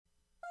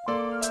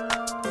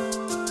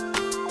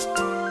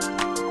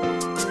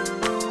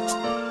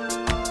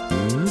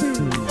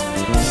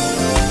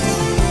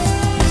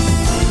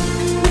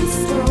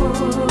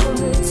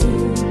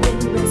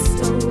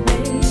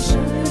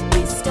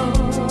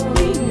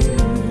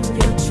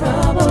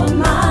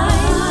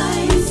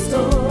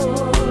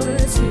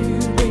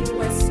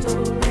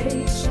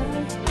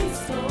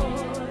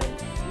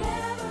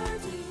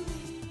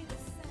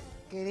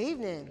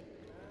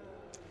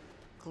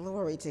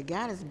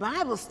God, it's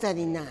Bible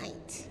study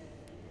night.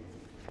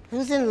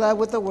 Who's in love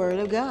with the Word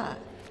of God?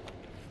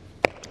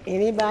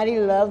 Anybody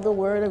love the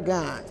Word of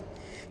God?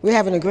 We're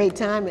having a great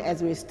time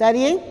as we're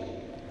studying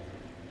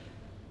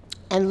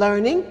and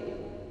learning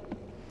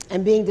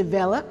and being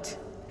developed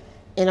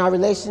in our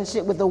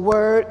relationship with the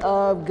Word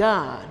of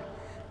God.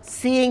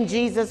 Seeing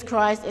Jesus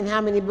Christ in how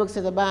many books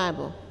of the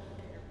Bible?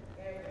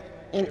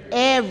 In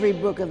every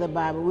book of the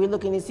Bible. We're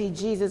looking to see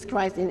Jesus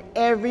Christ in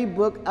every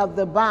book of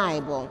the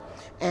Bible.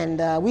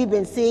 And we've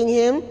been seeing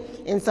him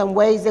in some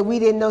ways that we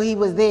didn't know he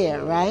was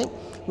there, right?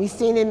 We've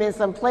seen him in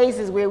some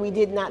places where we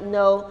did not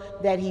know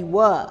that he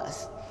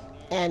was.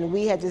 And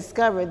we have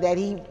discovered that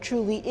he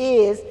truly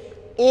is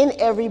in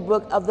every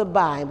book of the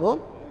Bible.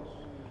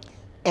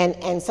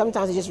 And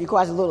sometimes it just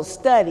requires a little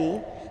study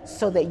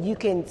so that you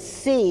can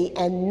see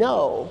and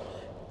know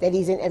that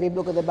he's in every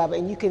book of the Bible.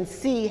 And you can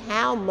see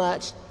how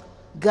much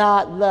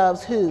God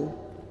loves who?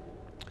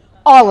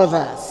 All of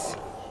us,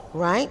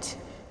 right?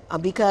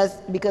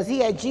 Because he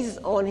had Jesus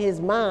on his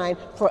mind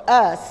for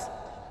us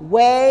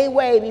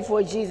way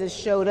before Jesus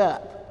showed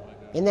up.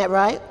 Isn't that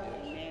right?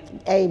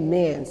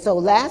 Amen. So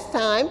last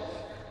time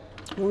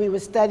when we were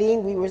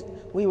studying,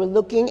 we were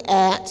looking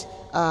at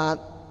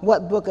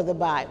what book of the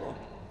Bible?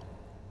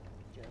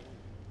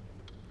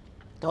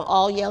 Don't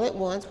all yell at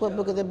once. What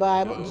book of the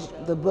Bible?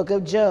 The book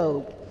of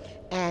Job.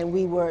 And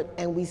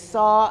we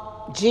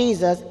saw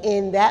Jesus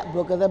in that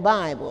book of the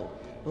Bible,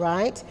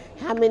 right?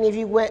 How many of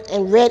you went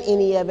and read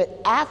any of it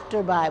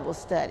after Bible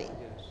study?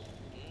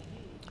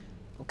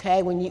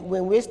 Okay,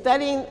 when we're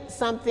studying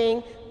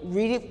something,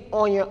 read it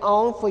on your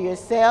own for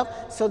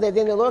yourself so that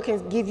then the Lord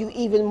can give you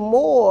even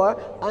more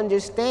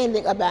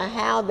understanding about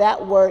how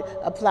that word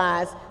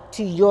applies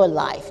to your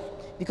life.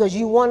 Because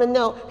you want to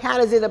know, how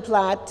does it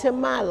apply to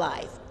my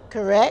life,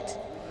 correct?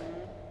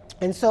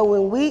 And so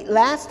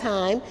last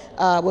time,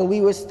 when we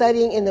were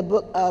studying in the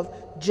book of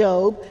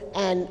Job,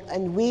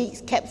 and we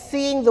kept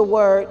seeing the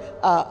word,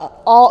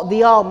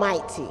 the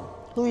Almighty.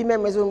 Who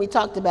remembers when we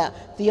talked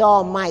about the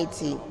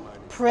Almighty,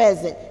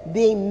 present,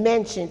 being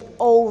mentioned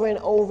over and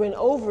over and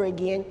over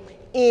again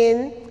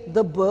in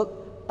the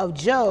book of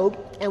Job?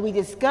 And we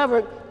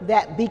discovered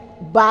that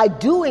by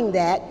doing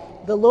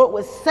that, the Lord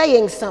was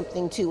saying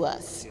something to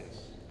us.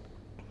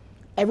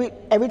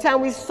 Every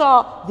time we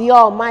saw the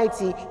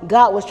Almighty,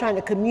 God was trying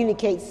to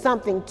communicate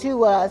something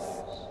to us.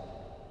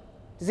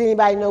 Does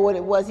anybody know what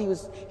it was?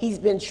 He's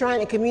been trying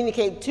to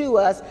communicate to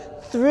us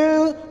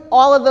through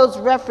all of those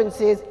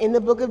references in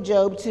the book of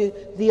Job to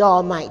the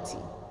Almighty.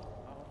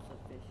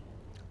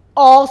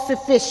 All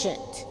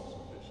sufficient.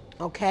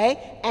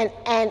 Okay?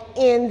 And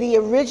in the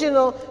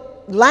original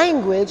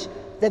language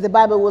that the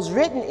Bible was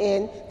written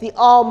in, the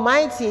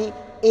Almighty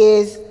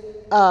is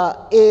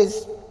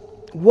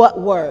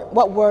what word?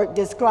 What word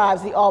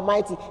describes the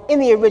Almighty in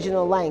the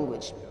original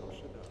language?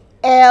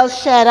 El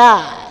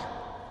Shaddai,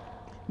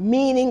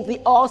 meaning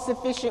the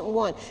all-sufficient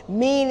one,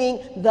 meaning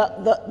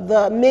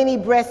the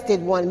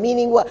many-breasted one,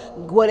 meaning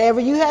whatever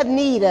you have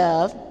need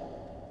of,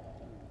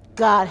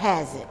 God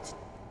has it.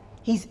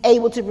 He's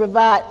able to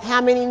provide how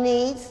many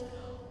needs?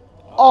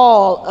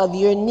 All of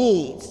your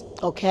needs.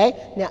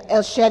 Okay? Now,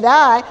 El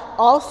Shaddai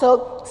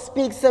also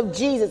speaks of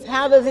Jesus.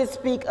 How does it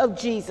speak of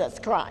Jesus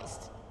Christ?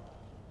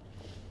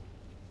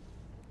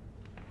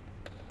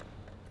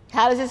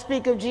 How does it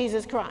speak of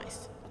Jesus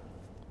Christ?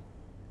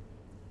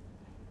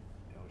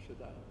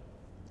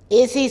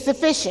 Is he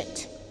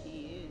sufficient?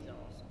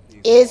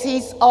 Is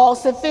he all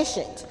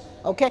sufficient?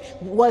 Okay.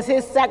 Was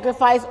his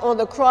sacrifice on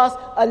the cross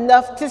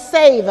enough to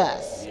save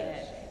us?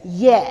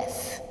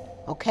 Yes.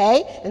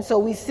 Okay. And so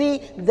we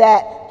see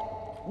that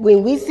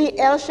when we see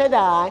El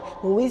Shaddai,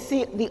 when we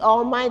see the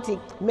Almighty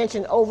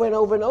mentioned over and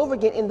over and over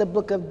again in the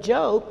book of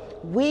Job,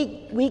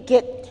 we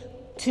get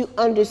to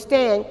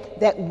understand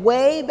that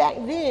way back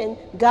then,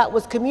 God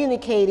was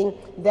communicating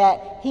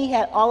that he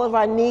had all of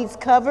our needs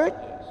covered.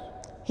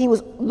 He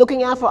was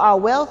looking out for our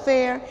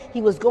welfare.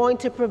 He was going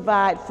to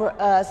provide for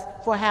us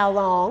for how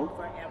long?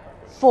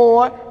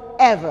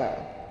 Forever.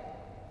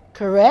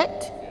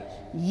 Correct?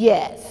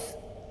 Yes.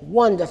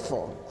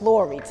 Wonderful.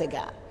 Glory to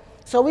God.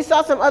 So we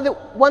saw some other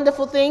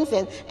wonderful things,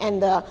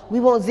 and we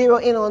won't zero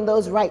in on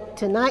those right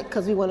tonight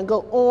because we want to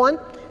go on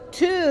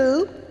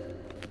to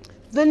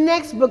the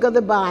next book of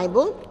the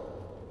Bible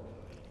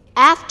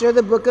after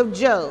the book of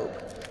Job.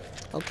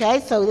 Okay,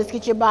 so let's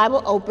get your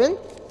Bible open.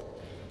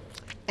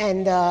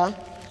 And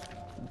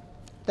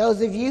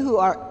those of you who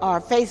are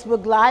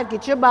Facebook Live,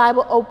 get your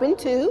Bible open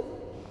too.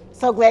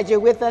 So glad you're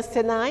with us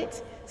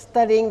tonight,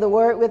 studying the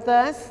Word with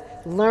us,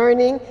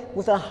 learning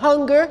with a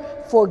hunger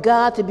for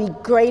God to be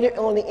greater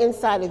on the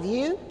inside of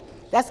you.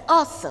 That's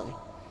awesome.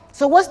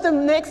 So what's the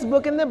next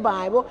book in the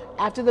Bible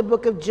after the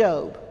book of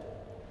Job?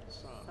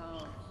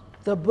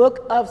 The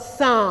book of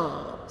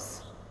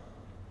Psalms.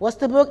 What's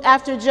the book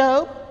after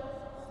Job?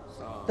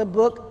 Psalms. The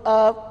book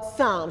of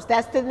Psalms.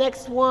 That's the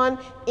next one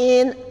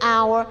in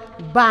our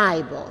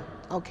Bible.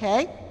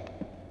 Okay?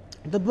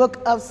 The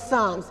book of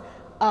Psalms.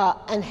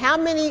 And how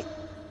many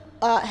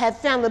have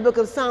found the book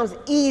of Psalms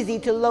easy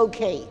to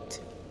locate?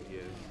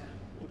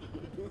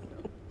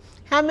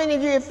 How many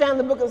of you have found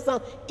the book of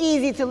Psalms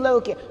easy to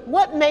locate?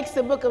 What makes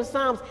the book of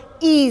Psalms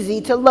easy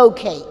to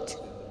locate?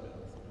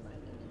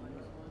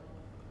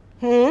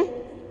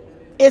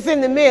 It's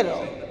in the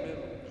middle,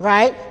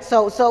 right?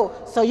 So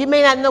you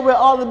may not know where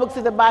all the books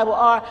of the Bible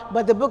are,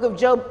 but the book of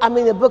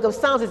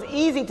Psalms is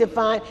easy to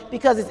find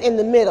because it's in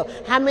the middle.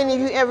 How many of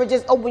you ever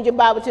just opened your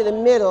Bible to the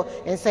middle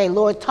and say,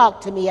 Lord,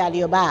 talk to me out of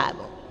your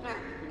Bible?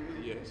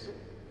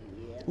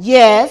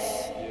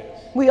 Yes.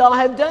 We all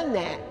have done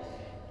that.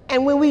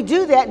 And when we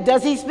do that,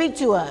 does he speak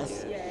to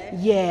us?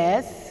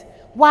 Yes.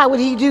 Why would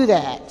he do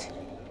that?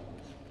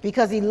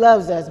 Because he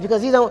loves us.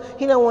 Because he don't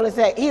want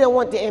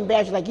to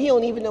embarrass you, like you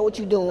don't even know what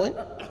you're doing.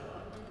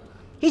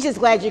 He's just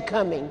glad you're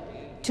coming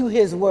to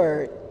his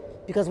word.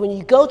 Because when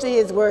you go to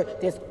his word,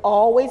 there's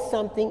always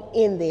something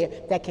in there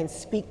that can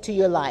speak to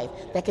your life,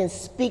 that can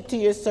speak to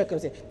your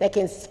circumstance, that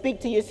can speak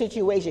to your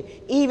situation,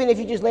 even if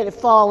you just let it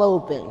fall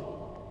open.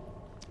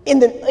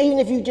 Even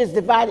if you just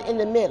divide it in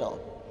the middle.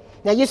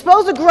 Now, you're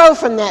supposed to grow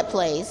from that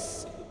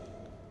place.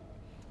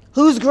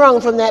 Who's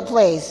grown from that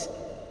place?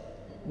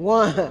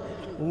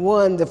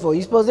 Wonderful.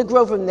 You're supposed to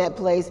grow from that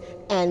place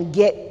and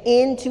get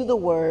into the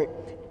word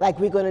like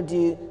we're going to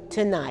do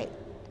tonight.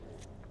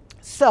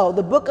 So,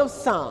 the book of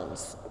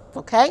Psalms,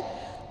 okay?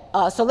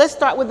 So let's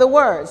start with the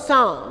word,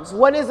 Psalms.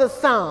 What is a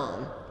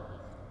psalm?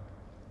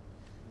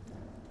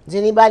 Does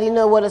anybody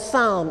know what a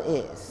psalm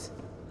is?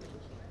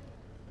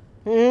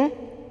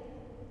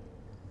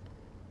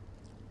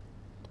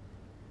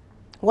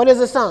 What is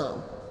a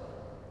psalm?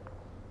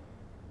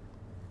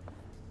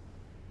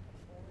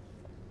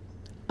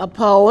 A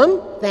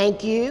poem,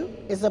 thank you,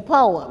 is a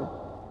poem.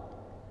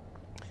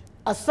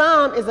 A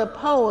psalm is a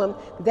poem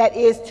that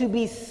is to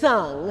be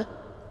sung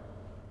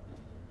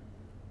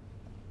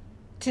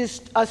to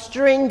a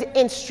stringed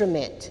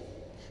instrument.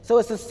 So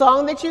it's a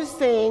song that you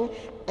sing,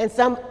 and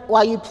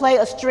while you play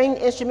a stringed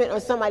instrument or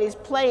somebody's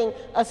playing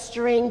a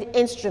stringed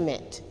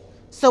instrument.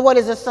 So what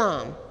is a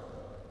psalm?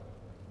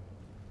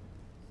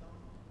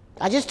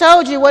 I just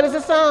told you, what is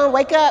a psalm?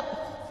 Wake up.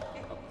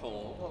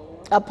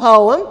 A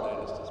poem.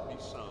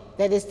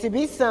 That is to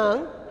be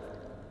sung.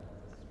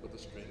 With a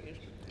string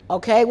instrument.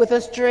 Okay, with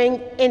a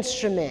stringed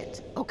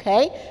instrument.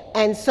 Okay?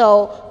 And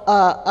so,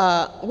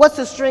 what's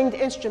a stringed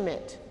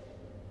instrument?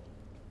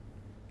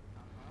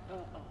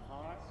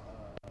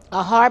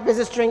 A harp is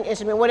a stringed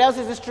instrument. What else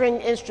is a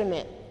stringed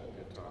instrument?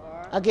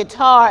 A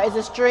guitar is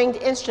a stringed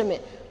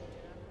instrument.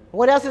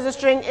 What else is a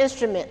stringed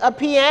instrument? A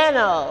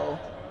piano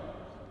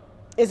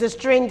is a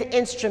stringed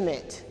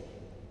instrument.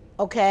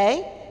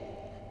 Okay?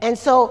 And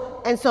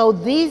so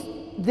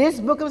this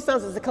book of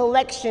Psalms is a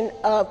collection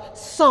of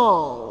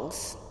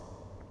songs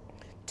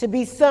to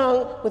be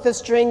sung with a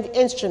stringed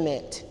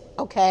instrument.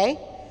 Okay?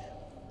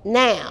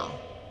 Now,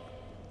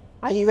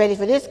 are you ready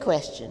for this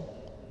question?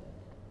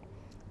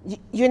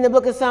 You're in the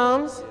book of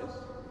Psalms?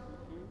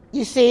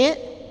 You see it?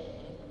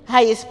 How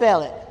you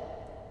spell it?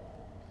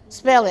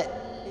 Spell it.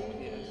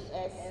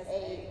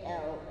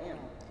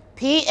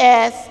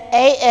 P-S-A-L-M-S.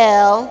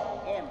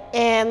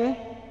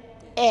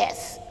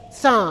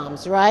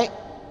 Psalms, right?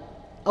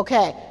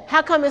 Okay.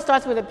 How come it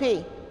starts with a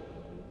P?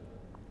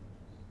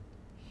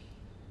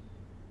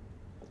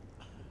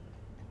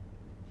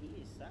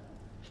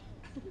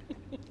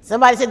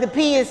 Somebody said the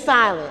P is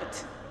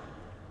silent.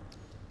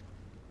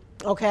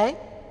 Okay.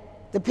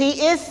 The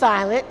P is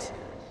silent.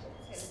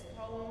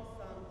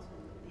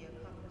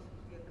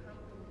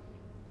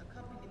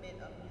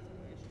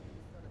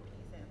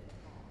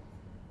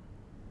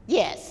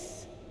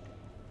 Yes.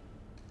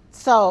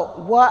 So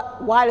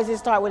why does it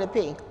start with a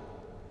P?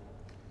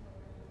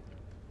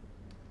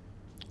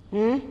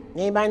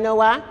 Anybody know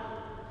why?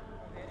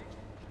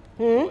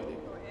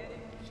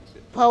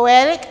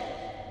 Poetic?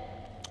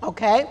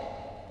 Okay.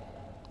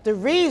 The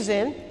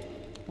reason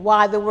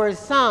why the word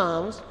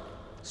Psalms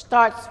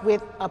starts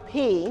with a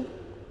P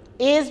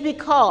is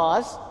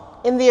because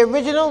in the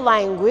original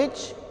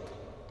language,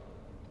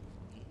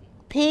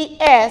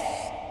 PS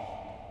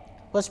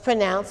was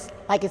pronounced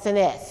like it's an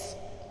S.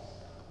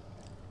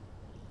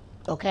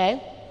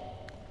 Okay?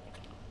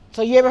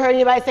 So you ever heard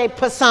anybody say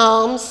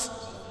Psalms?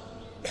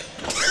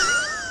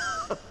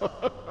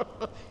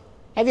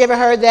 Have you ever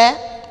heard that?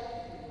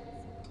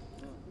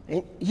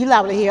 You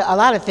liable to hear a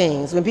lot of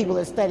things when people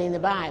are studying the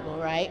Bible,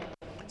 right?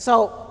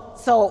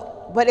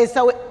 But it's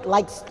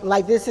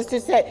like this sister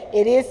said,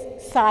 it is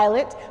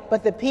silent,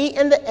 but the P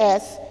and the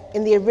S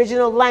in the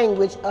original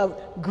language of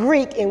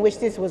Greek in which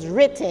this was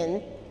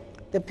written,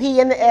 the P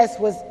and the S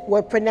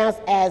were pronounced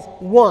as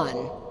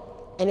one,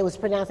 and it was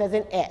pronounced as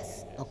an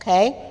S,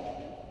 okay?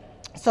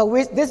 So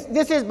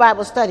this is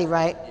Bible study,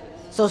 right?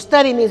 So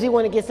study means we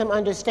want to get some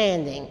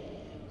understanding,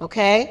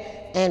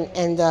 okay?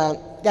 And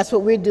that's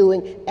what we're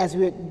doing as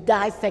we're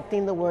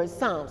dissecting the word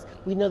Psalms.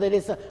 We know that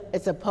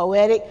it's a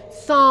poetic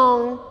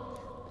song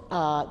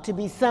to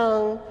be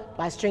sung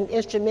by stringed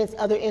instruments,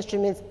 other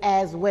instruments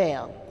as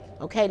well.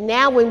 Okay,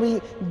 now when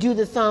we do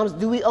the Psalms,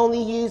 do we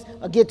only use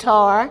a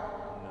guitar? No.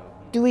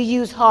 Do we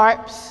use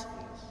harps?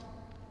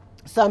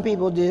 Some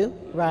people do,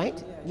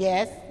 right?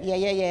 Yes,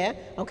 yeah.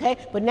 Okay,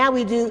 but now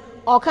we do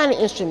all kinds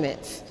of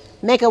instruments.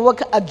 Make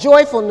a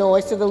joyful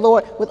noise to the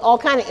Lord with all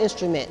kind of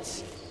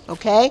instruments.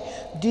 Okay?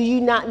 Do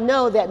you not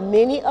know that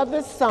many of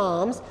the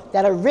psalms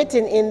that are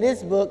written in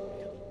this book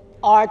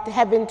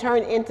have been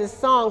turned into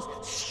songs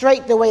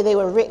straight the way they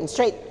were written,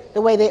 straight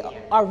the way they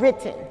are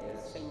written?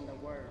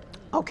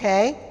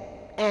 Okay?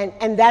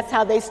 And that's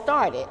how they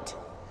started.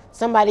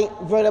 Somebody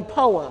wrote a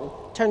poem,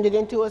 turned it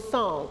into a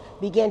song,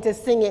 began to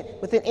sing it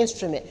with an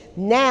instrument.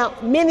 Now,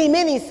 many,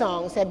 many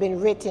songs have been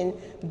written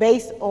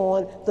based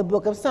on the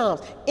book of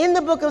Psalms. In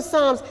the book of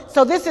Psalms,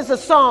 so this is a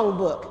song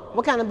book.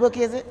 What kind of book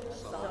is it?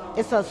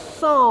 It's a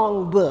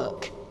song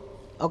book.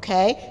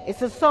 Okay?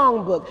 It's a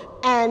song book.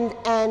 And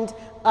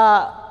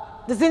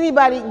does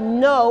anybody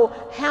know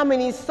how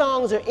many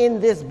songs are in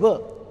this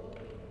book?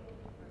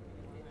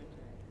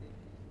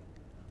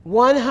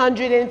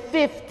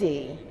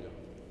 150.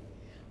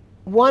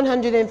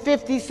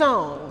 150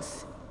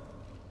 songs.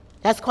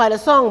 That's quite a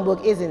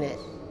songbook, isn't it?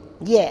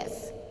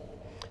 Yes.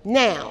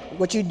 Now,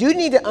 what you do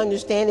need to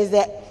understand is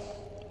that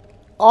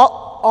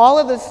all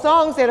of the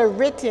songs that are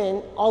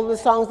written, all of the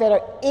songs that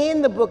are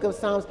in the book of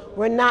Psalms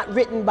were not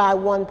written by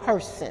one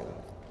person.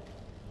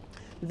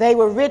 They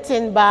were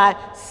written by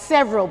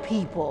several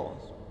people.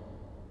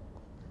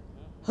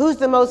 Who's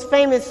the most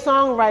famous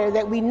songwriter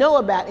that we know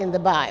about in the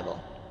Bible?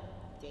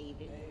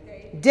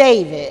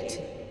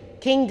 David.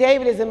 King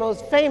David is the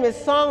most famous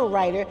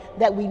songwriter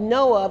that we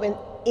know of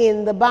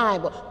in the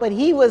Bible. But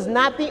he was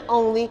not the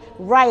only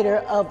writer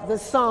of the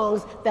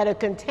songs that are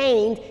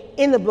contained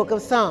in the book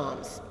of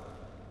Psalms.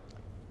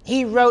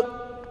 He wrote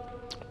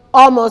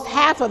almost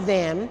half of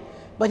them,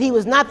 but he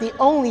was not the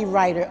only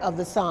writer of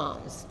the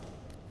Psalms.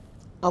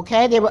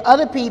 Okay, there were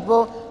other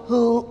people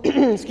who,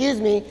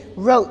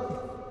 wrote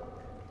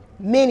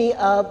many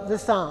of the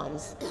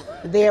Psalms.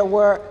 There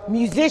were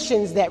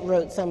musicians that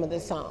wrote some of the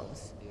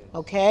songs.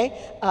 Okay,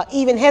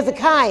 even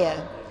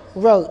Hezekiah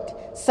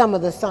wrote some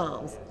of the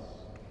Psalms.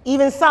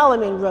 Even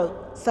Solomon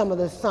wrote some of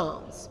the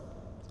Psalms.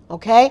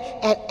 Okay,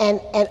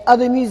 and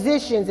other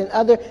musicians and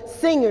other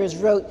singers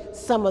wrote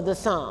some of the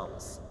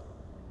Psalms.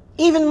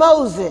 Even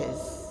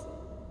Moses.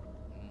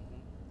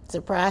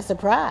 Surprise,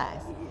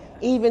 surprise.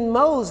 Even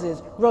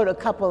Moses wrote a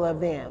couple of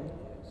them.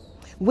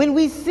 When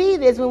we see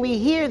this, when we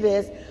hear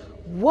this,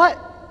 what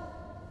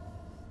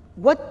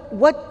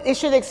it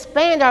should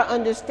expand our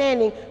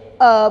understanding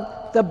of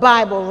the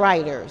Bible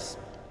writers.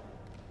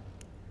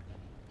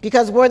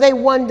 Because were they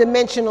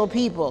one-dimensional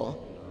people?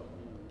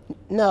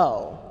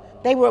 No.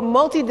 They were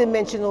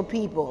multi-dimensional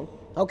people,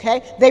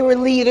 okay? They were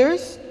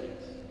leaders.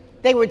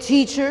 They were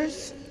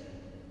teachers.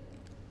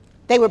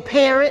 They were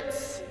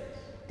parents.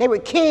 They were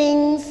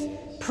kings,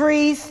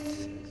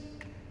 priests,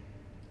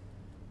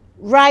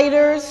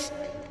 writers,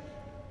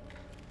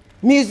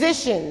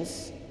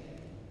 musicians.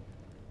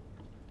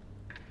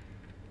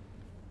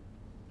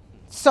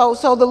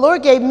 So the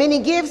Lord gave many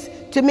gifts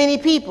to many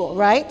people,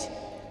 right?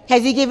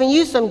 Has he given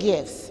you some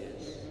gifts?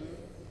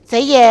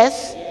 Say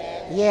yes.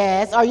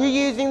 Yes. Are you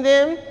using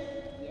them?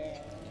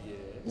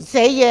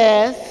 Say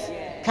yes.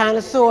 Kind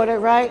of, sort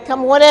of, right?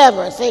 Come,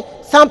 whatever. Say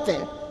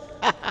something.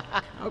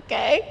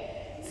 Okay?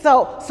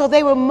 So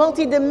they were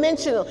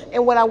multidimensional.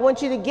 And what I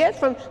want you to get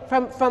from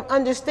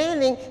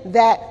understanding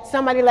that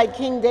somebody like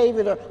King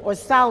David or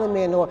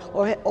Solomon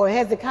or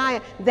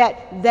Hezekiah,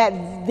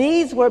 that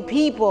these were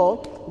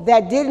people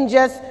that didn't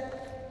just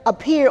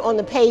appear on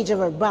the page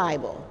of a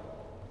Bible.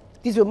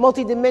 These were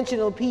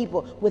multidimensional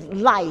people with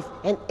life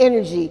and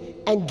energy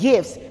and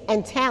gifts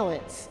and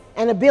talents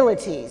and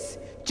abilities,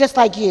 just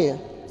like you.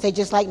 Say,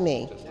 just like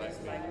me.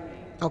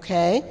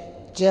 Okay?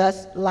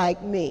 Just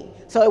like me.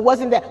 So it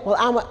wasn't that, well,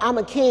 I'm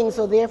a king,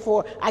 so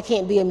therefore I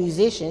can't be a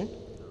musician.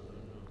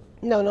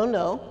 No.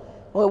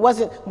 Well, it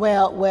wasn't,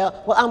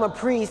 well, I'm a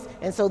priest,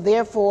 and so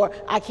therefore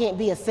I can't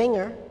be a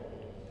singer.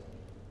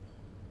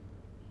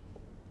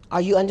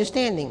 Are you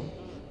understanding?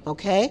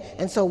 Okay?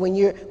 And so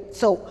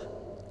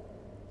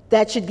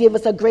that should give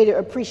us a greater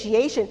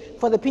appreciation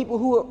for the people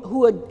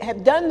who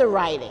have done the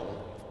writing.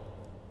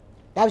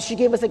 That should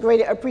give us a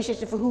greater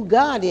appreciation for who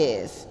God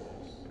is.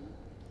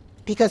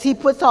 Because he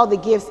puts all the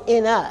gifts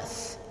in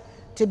us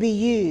to be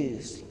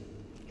used.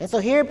 And so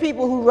here are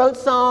people who wrote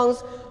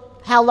songs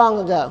how long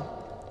ago?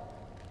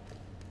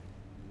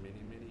 Many,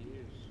 many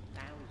years.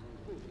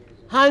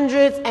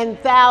 Hundreds and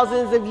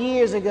thousands of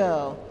years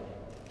ago.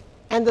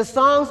 And the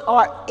songs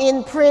are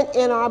in print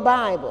in our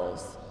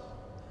Bibles.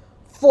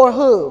 For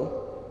who?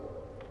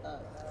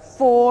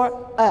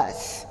 For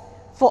us.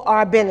 For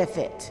our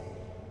benefit.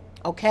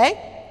 Okay?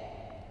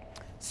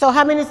 So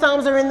how many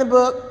psalms are in the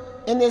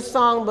book, in this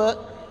song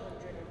book?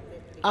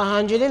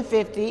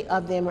 150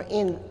 of them are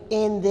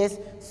in this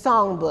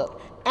song book.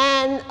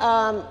 And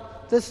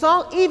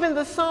even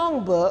the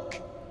song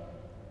book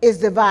is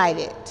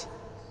divided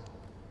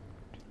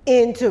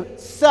into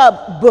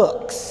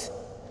sub-books.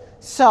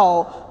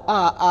 So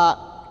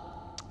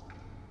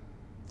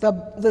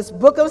this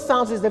book of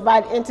Psalms is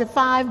divided into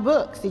 5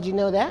 books. Did you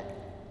know that?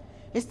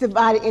 It's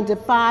divided into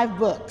 5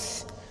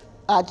 books.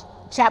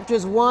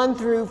 Chapters 1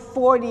 through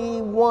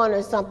 41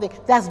 or something,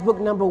 that's book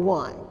number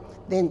 1.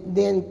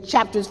 Then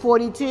chapters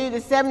 42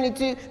 to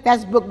 72,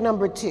 that's book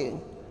number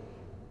 2.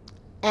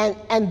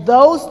 And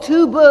those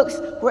 2 books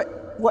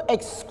were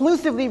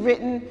exclusively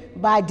written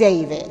by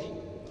David.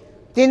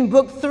 Then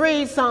book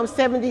 3, Psalm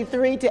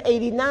 73 to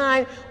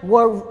 89,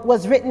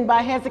 was written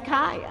by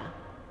Hezekiah.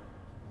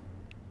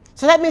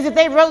 So that means if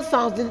they wrote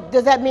songs,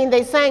 does that mean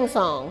they sang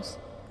songs?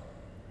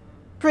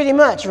 Pretty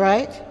much,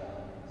 right?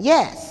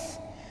 Yes.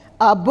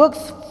 Book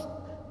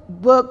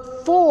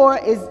 4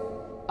 is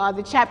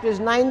the chapters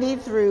 90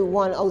 through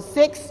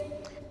 106,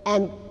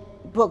 and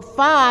book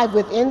 5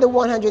 within the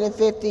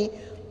 150,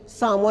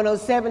 Psalm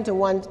 107 to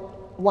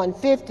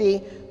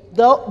 150.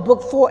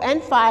 Book 4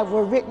 and 5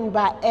 were written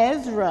by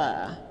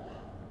Ezra.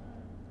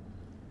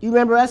 You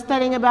remember us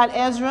studying about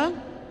Ezra,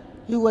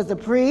 who was a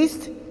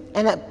priest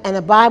and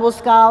a Bible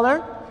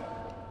scholar?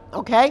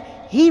 Okay,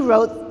 he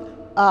wrote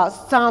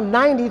Psalm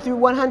 90 through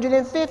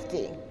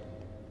 150.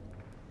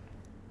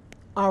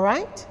 All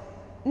right,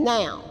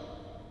 now,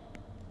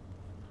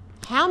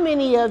 how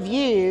many of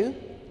you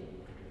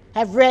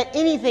have read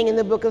anything in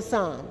the book of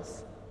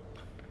Psalms?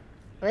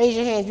 Raise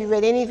your hand if you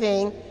read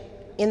anything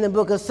in the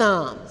book of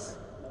Psalms.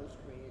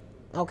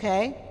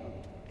 Okay?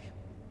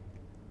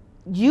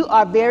 You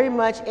are very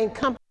much in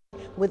company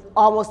with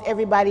almost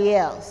everybody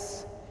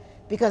else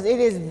because it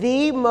is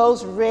the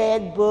most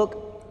read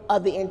book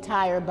of the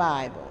entire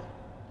Bible.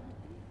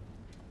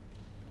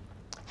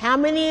 How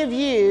many of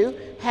you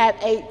have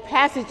a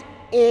passage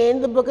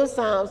in the book of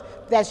Psalms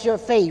that's your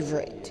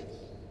favorite?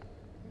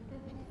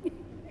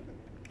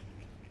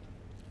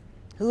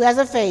 Who has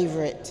a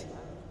favorite?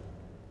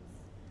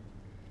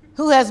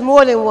 Who has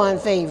more than one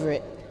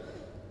favorite?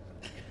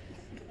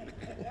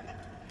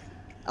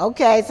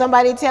 Okay,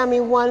 somebody tell me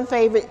one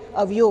favorite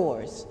of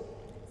yours.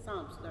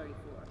 Psalms 34.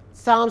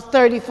 Psalms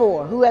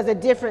 34. Who has a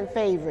different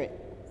favorite?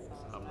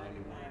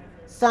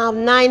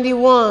 Psalm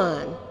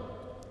 91.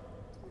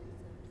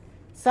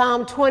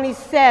 Psalm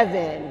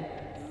 27.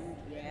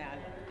 Yeah,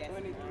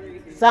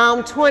 definitely.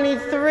 Psalm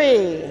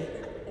 23.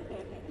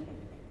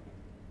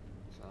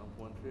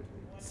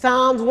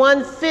 Psalms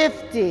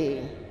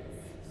 150.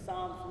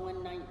 Psalms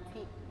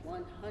 119.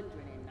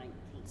 119.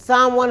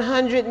 Psalm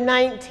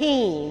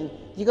 119.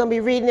 You're going to be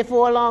reading it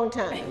for a long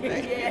time.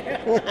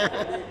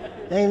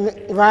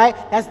 Right?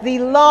 That's the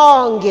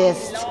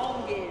longest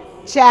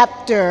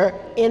chapter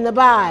in the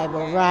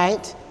Bible,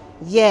 right?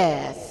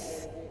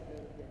 Yes.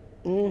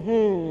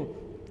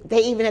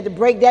 They even had to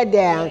break that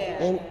down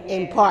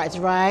in parts,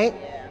 right?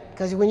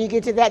 Because when you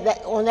get to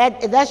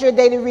if that's your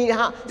day to read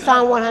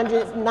Psalm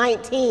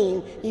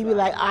 119, you'd be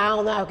like, I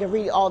don't know, I can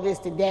read all this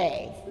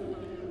today.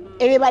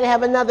 Anybody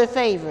have another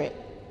favorite?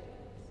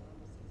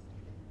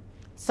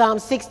 Psalm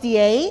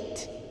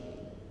 68.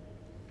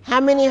 How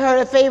many heard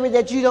a favorite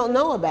that you don't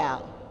know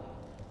about?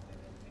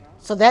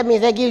 So that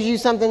means that gives you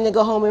something to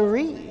go home and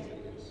read.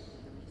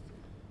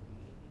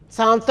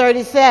 Psalm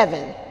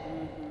 37.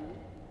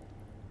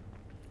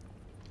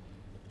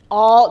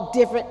 All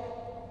different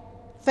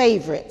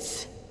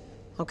favorites.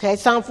 Okay,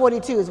 Psalm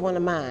 42 is one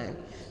of mine.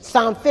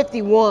 Psalm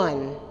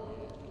 51.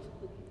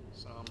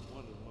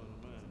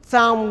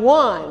 Psalm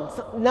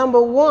 1,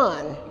 number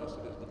 1.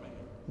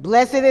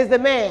 Blessed is the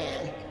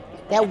man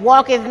that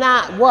walketh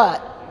not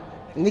what?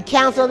 In the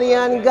counsel of the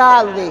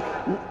ungodly.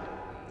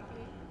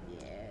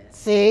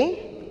 See?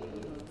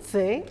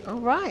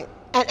 All right.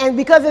 And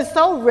because it's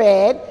so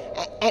read,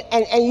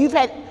 and you've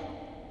had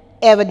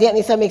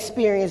evidently some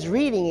experience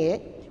reading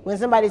it, when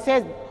somebody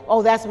says,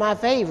 oh, that's my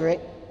favorite,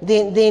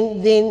 then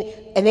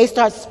and they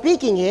start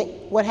speaking it,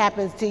 what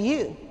happens to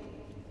you?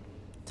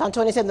 Psalm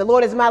 27, the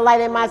Lord is my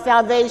light and my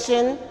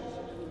salvation.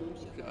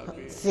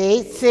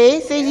 See,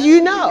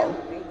 you know.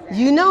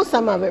 You know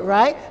some of it,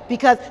 right?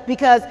 Because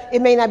it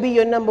may not be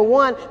your number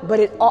one, but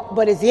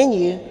it's in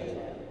you.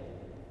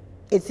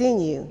 It's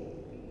in you.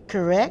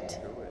 Correct?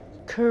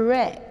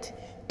 Correct.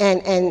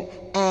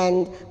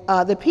 And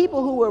the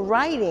people who were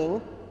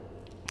writing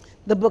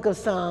the book of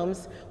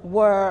Psalms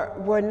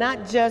were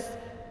not just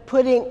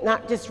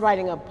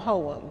writing a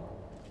poem,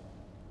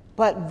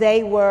 but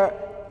they were,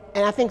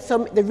 and I think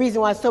the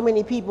reason why so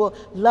many people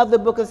love the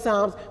book of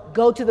Psalms,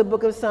 go to the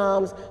book of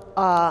Psalms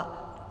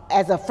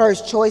as a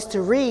first choice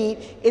to read,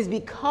 is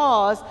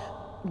because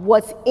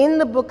what's in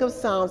the book of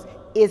Psalms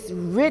is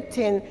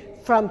written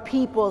from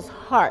people's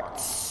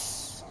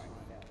hearts.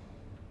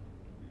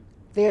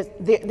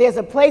 There's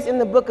a place in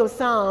the book of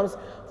Psalms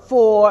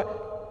for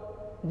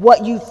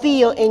what you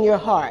feel in your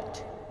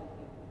heart.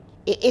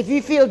 If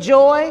you feel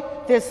joy,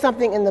 there's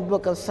something in the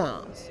book of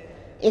Psalms.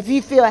 If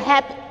you feel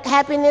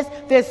happiness,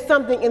 there's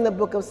something in the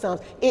book of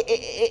Psalms.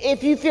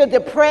 If you feel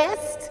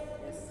depressed,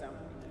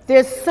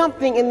 there's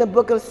something in the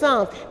book of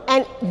Psalms.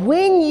 And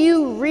when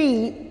you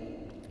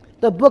read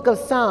the book of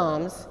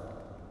Psalms,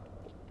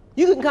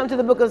 you can come to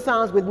the book of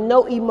Psalms with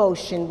no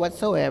emotion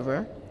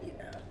whatsoever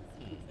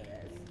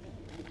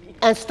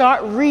and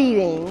start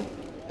reading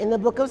in the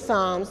book of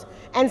Psalms,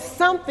 and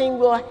something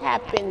will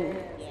happen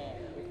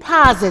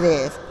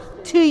positive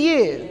to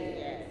you.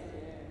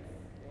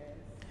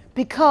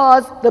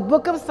 Because the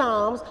book of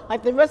Psalms,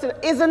 like the rest of it,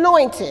 is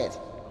anointed.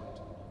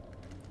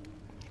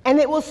 and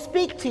it will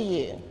speak to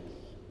you.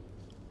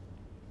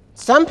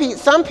 Some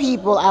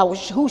people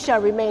who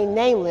shall remain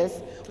nameless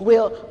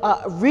will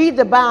read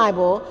the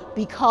Bible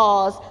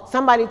because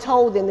somebody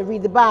told them to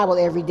read the Bible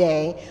every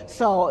day.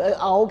 So,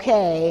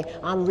 okay,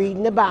 I'm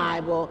reading the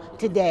Bible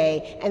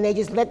today. And they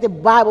just let the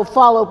Bible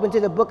fall open to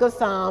the book of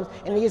Psalms,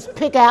 and they just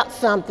pick out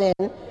something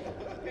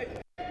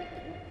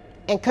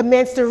and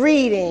commence the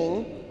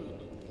reading.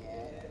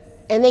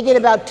 And they get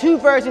about 2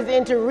 verses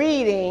into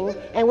reading,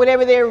 and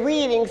whatever they're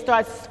reading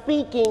starts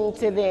speaking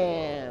to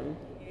them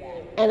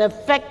and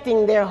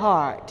affecting their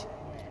heart.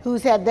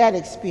 Who's had that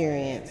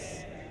experience?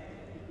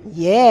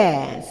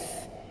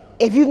 Yes.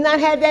 If you've not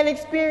had that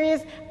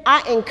experience,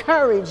 I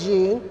encourage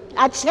you,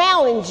 I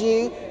challenge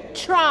you,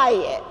 try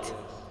it.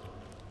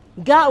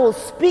 God will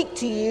speak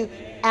to you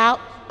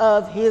out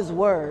of his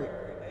word.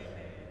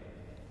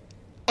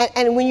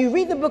 And when you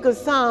read the book of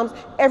Psalms,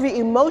 every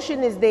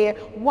emotion is there.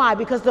 Why?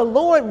 Because the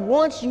Lord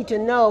wants you to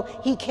know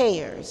he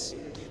cares.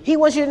 He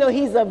wants you to know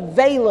he's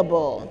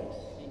available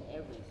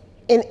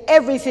in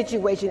every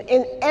situation,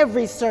 in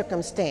every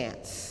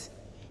circumstance.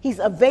 He's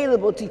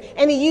available to you.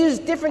 And he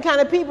used different kind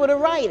of people to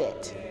write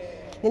it.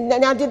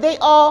 Now, did they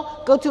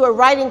all go to a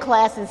writing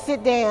class and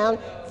sit down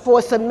for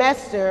a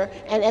semester,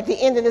 and at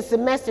the end of the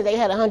semester they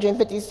had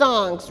 150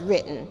 songs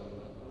written,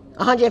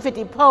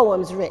 150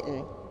 poems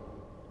written?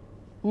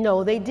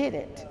 No, they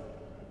didn't.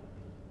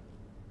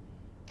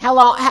 How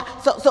long?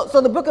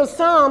 So the book of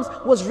Psalms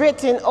was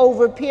written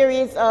over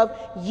periods of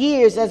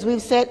years, as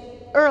we've said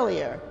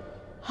earlier.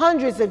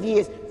 Hundreds of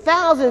years,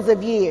 thousands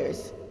of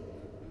years.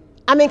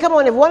 I mean, come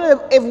on, if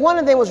one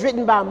of them was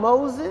written by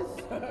Moses,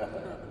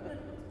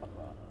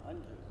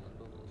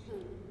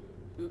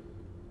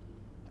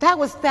 that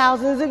was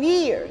thousands of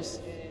years.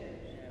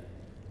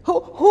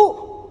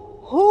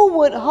 Who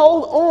would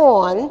hold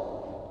on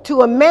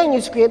to a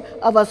manuscript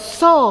of a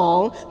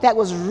song that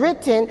was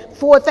written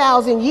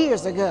 4,000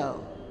 years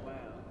ago?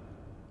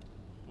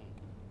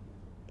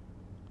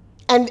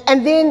 And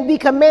then be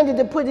commanded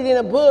to put it in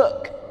a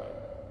book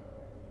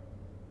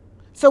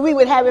so we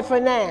would have it for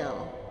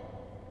now.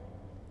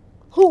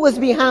 Who was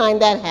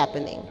behind that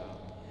happening?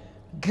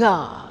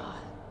 God.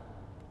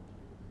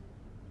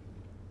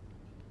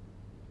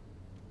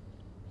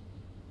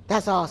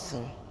 That's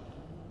awesome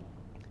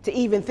to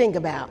even think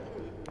about.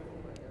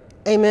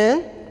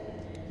 Amen?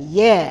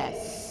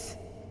 Yes.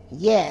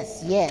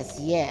 Yes, yes,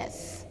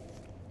 yes.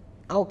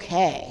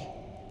 Okay.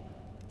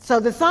 So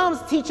the Psalms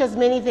teach us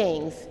many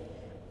things.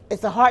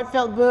 It's a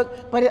heartfelt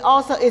book, but it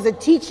also is a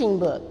teaching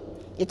book.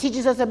 It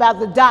teaches us about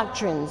the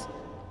doctrines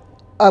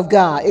of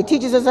God. It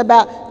teaches us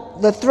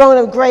about the throne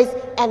of grace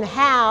and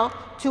how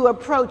to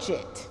approach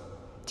it.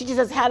 It teaches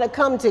us how to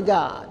come to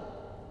God.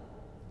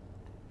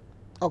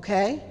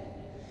 Okay?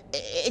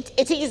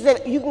 It teaches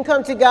that you can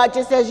come to God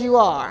just as you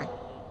are.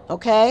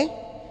 Okay?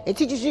 It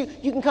teaches you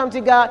can come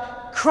to God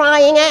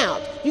crying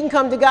out. You can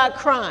come to God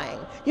crying.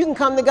 You can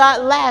come to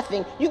God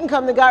laughing. You can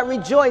come to God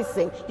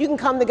rejoicing. You can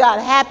come to God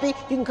happy.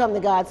 You can come to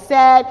God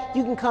sad.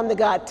 You can come to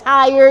God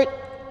tired.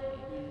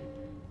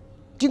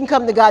 You can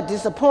come to God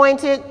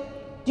disappointed.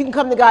 You can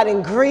come to God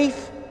in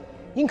grief.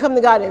 You can come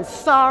to God in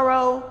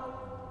sorrow.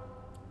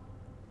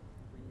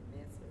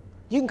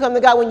 You can come to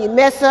God when you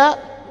mess up.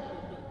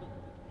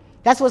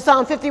 That's what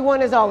Psalm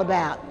 51 is all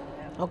about.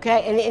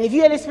 Okay? And if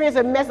you had experienced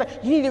a mess up,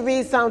 you need to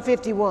read Psalm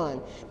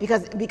 51.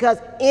 Because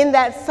in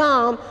that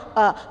psalm,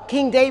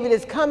 King David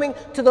is coming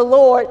to the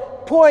Lord,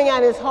 pouring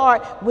out his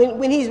heart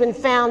when he's been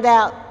found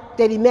out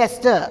that he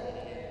messed up.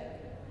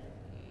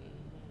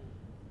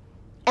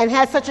 And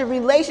had such a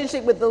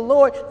relationship with the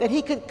Lord that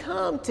he could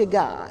come to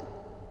God,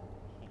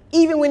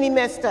 even when he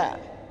messed up.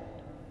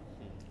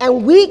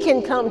 And we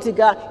can come to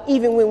God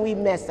even when we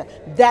mess up.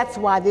 That's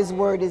why this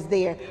word is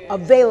there,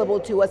 available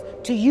to us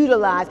to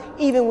utilize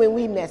even when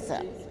we mess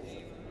up.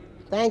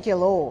 Thank you,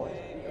 Lord.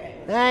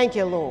 Thank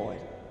you, Lord.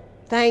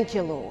 Thank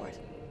you, Lord.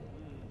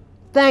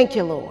 Thank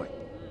you, Lord.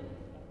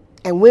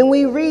 And when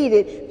we read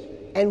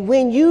it, and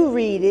when you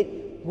read it,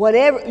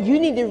 whatever, you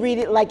need to read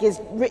it like it's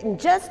written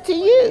just to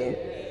you.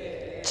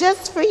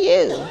 Just for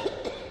you.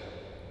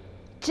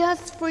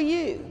 Just for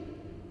you.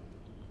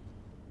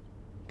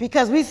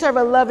 Because we serve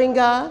a loving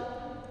God,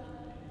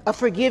 a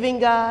forgiving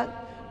God,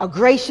 a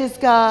gracious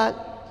God,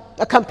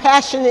 a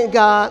compassionate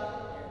God,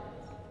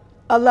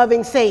 a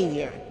loving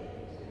Savior.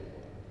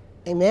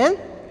 Amen?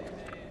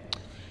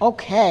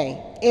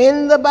 Okay.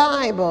 In the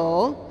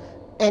Bible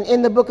and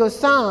in the book of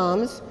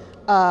Psalms,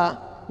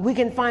 we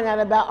can find out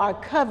about our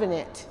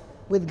covenant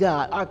with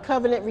God, our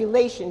covenant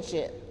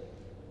relationship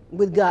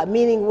with God,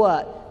 meaning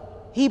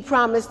what? He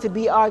promised to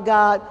be our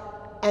God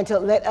and to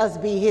let us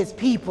be his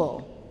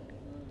people.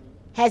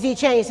 Has he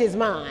changed his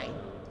mind?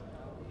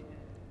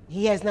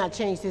 He has not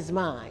changed his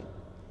mind.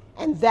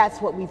 And that's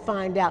what we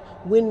find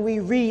out when we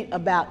read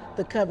about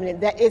the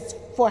covenant. That it's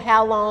for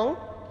how long?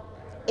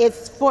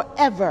 It's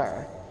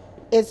forever.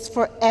 It's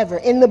forever.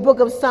 In the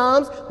book of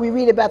Psalms, we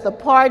read about the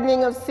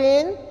pardoning of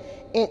sin.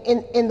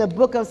 In the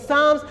book of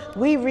Psalms,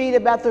 we read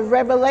about the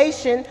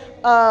revelation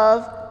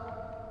of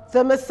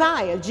the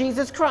Messiah,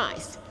 Jesus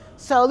Christ.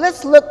 So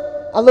let's look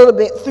a little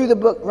bit through the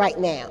book right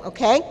now,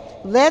 okay?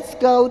 Let's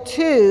go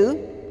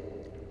to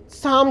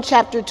Psalm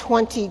chapter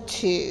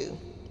 22.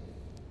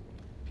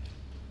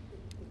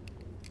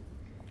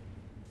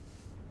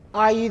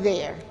 Are you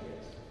there?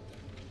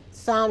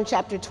 Psalm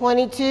chapter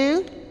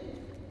 22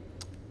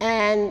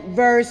 and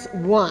verse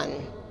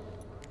 1.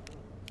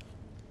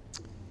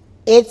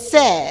 It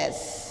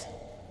says,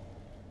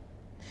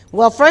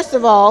 well, first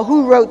of all,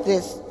 who wrote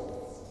this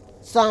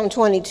Psalm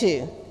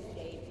 22?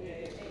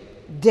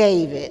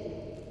 David.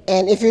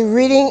 And if you're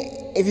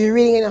reading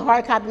in a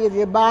hard copy of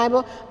your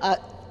Bible,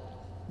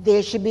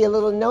 there should be a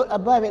little note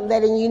above it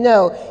letting you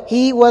know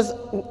he was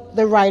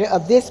the writer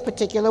of this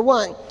particular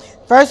one.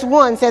 Verse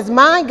 1 says,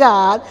 my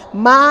God,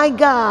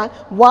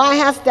 why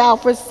hast thou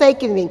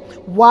forsaken me?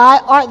 Why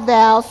art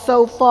thou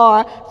so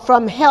far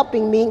from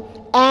helping me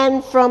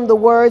and from the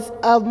words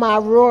of my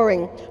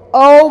roaring?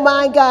 Oh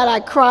my God, I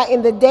cry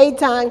in the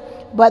daytime,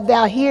 but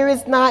thou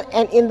hearest not,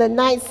 and in the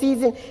night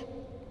season,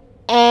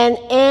 and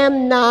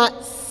am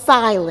not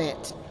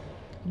silent.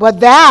 But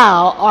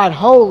thou art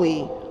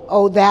holy,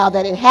 O thou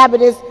that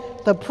inhabitest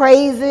the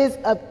praises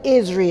of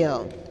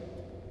Israel.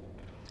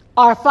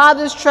 Our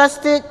fathers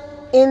trusted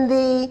in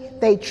thee,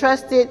 they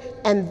trusted,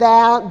 and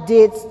thou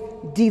didst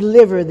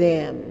deliver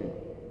them.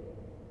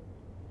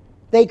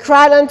 They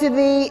cried unto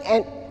thee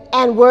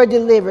and were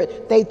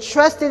delivered. They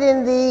trusted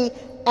in thee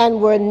and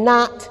were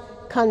not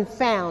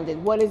confounded.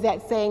 What is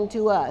that saying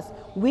to us?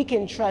 We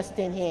can trust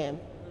in him.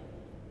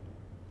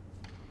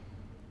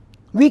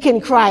 We can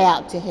cry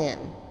out to him.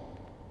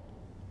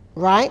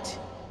 Right?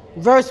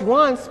 Verse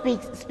 1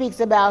 speaks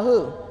about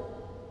who?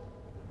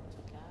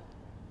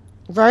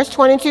 Verse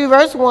 22,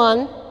 verse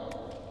 1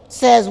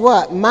 says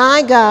what?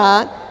 My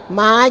God,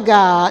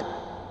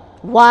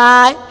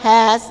 why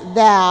hast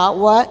thou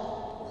what?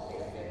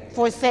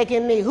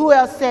 Forsaken me. Who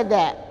else said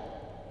that?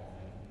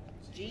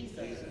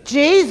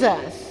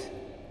 Jesus.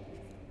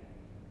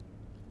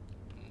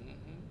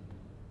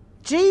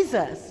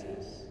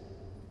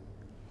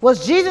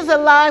 Was Jesus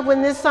alive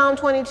when this Psalm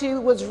 22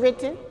 was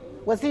written?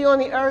 Was he on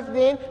the earth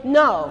then?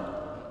 No.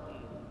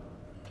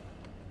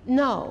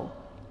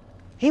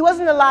 He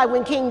wasn't alive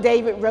when King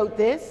David wrote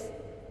this.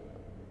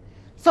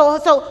 So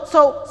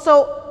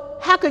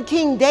how could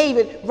King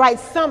David write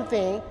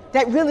something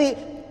that really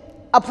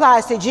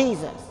applies to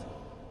Jesus?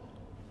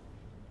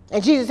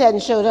 And Jesus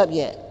hadn't showed up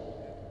yet.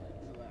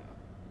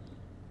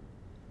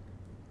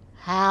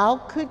 How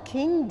could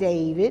King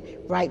David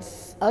write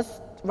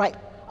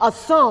a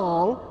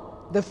song,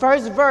 the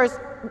first verse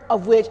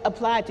of which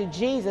applied to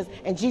Jesus,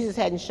 and Jesus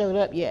hadn't showed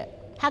up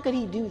yet? How could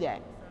he do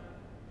that?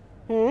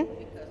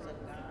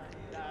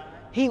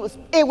 He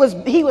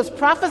was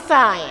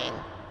prophesying.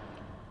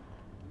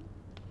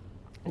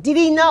 Did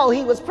he know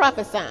he was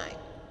prophesying?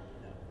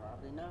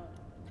 Probably not.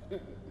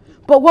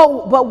 But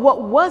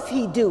what was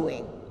he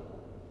doing?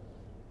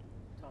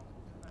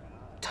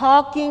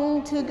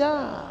 Talking to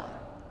God.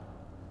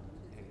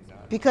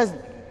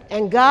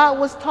 And God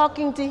was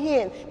talking to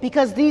him,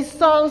 because these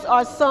songs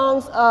are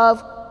songs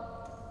of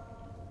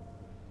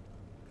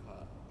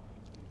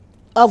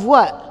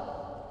what?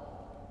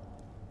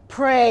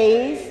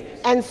 Praise.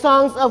 And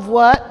songs of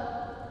what?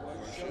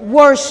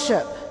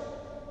 Worship.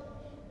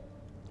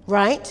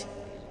 Right?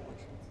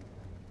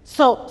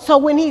 So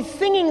when he's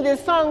singing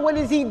this song, what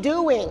is he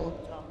doing?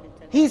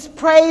 He's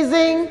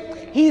praising,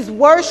 he's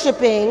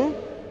worshiping.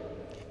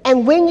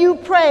 And when you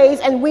praise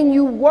and when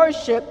you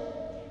worship,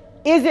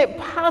 is it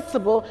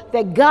possible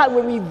that God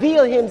will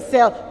reveal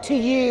himself to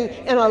you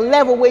in a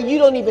level where you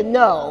don't even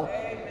know?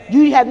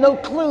 You have no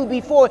clue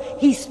before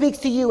he speaks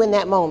to you in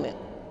that moment.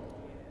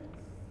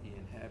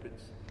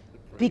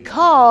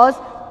 Because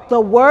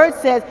the word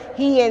says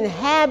he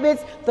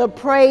inhabits the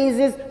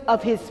praises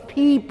of his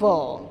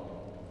people.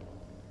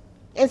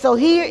 And so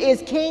here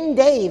is King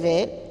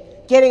David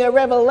getting a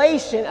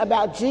revelation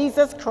about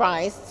Jesus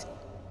Christ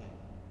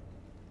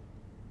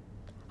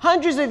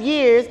hundreds of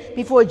years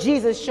before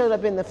Jesus showed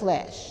up in the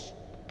flesh.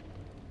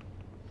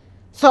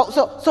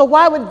 So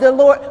why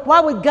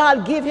would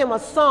God give him a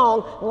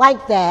song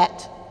like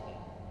that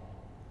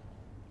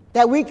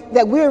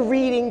we're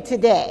reading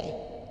today?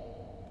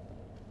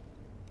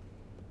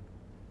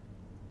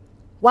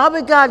 Why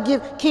would God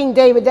give King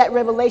David that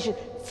revelation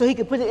so he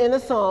could put it in a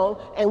song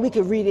and we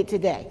could read it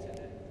today?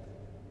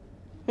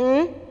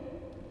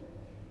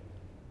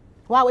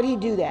 Why would he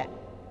do that?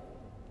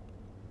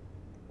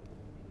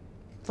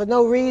 For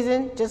no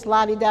reason, just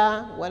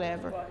la-di-da,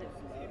 whatever.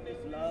 His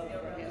love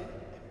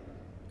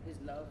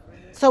for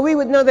him. So we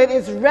would know that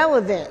it's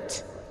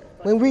relevant.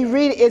 When we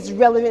read it, it's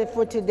relevant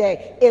for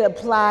today. It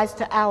applies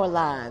to our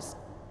lives.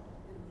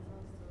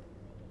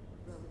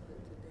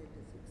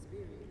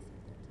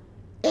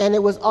 And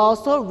it was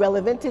also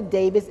relevant to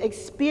David's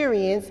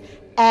experience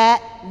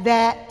at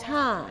that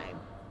time.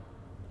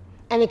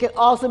 And it can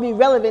also be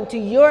relevant to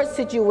your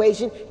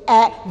situation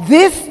at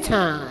this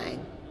time.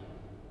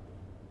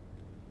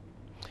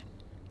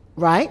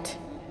 Right?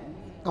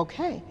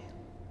 Okay.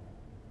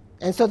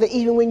 And so that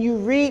even when you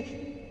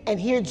read and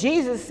hear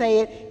Jesus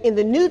say it in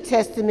the New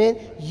Testament,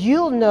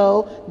 you'll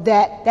know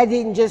that that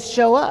didn't just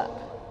show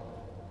up.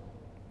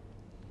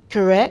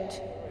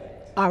 Correct?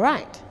 All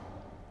right.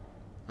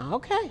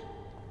 Okay.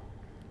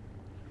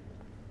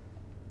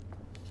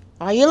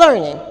 Are you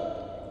learning?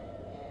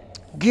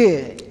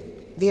 Good.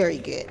 Very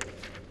good.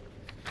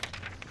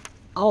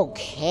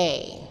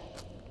 Okay.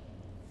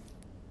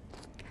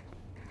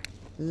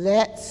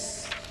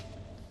 Let's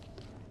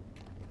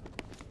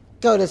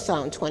go to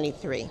Psalm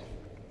 23.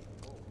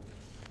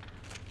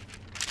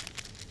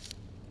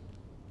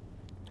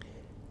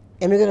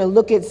 And we're going to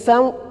look at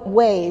some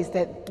ways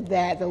that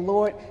the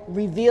Lord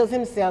reveals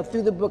himself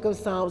through the book of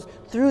Psalms,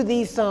 through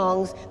these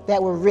songs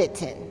that were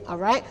written. All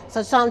right?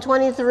 So Psalm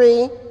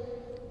 23,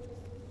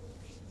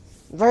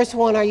 verse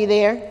 1, are you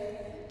there?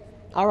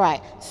 All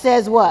right.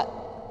 Says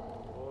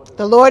what?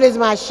 The Lord is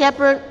my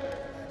shepherd,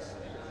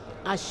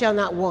 I shall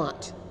not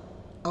want.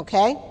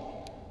 Okay?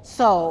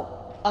 So,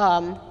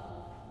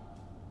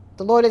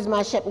 the Lord is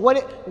my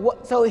shepherd.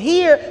 So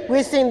here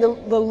we're seeing the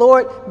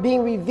Lord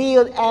being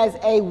revealed as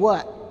a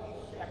what?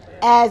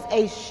 As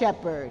a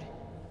shepherd.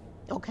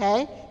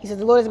 Okay? He says,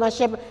 the Lord is my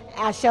shepherd,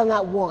 I shall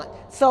not want.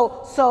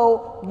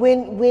 So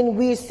when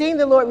we're seeing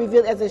the Lord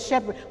revealed as a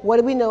shepherd, what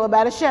do we know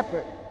about a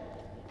shepherd?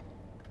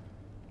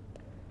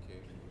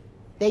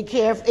 They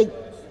care,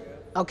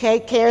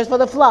 cares for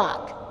the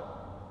flock.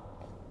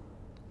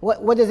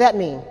 What does that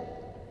mean?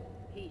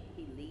 He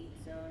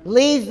leads them.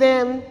 Leads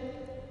them.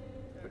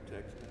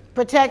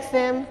 Protects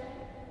them.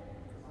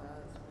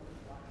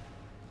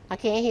 I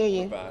can't hear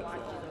you.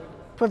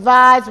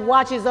 Provides,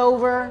 watches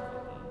over.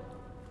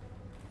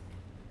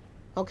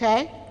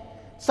 Okay?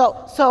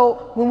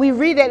 So when we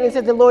read that and it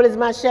says the Lord is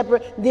my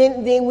shepherd,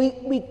 then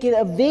we get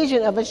a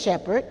vision of a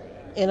shepherd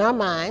in our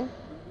mind.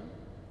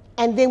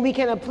 And then we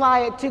can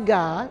apply it to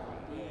God.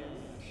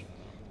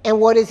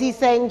 And what is he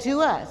saying to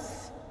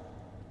us?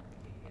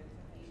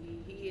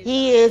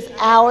 He is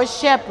our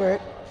shepherd.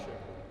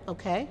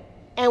 Okay?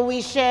 And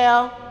we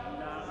shall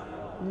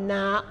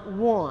not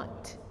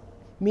want.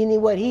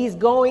 Meaning what? He's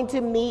going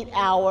to meet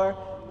our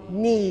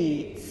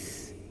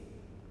needs.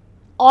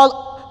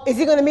 Is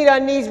he going to meet our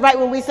needs right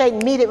when we say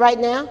meet it right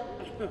now?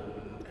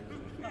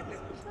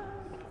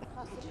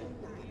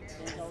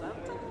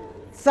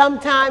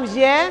 Sometimes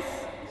yes.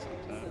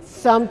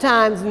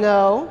 Sometimes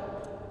no.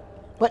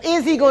 But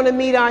is he going to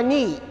meet our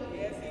need?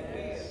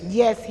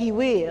 Yes, he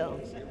will.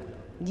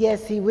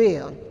 Yes, he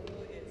will.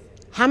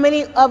 How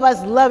many of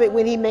us love it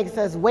when he makes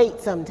us wait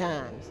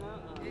sometimes?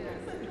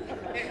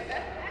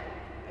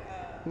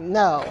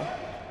 No.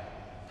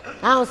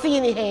 I don't see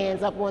any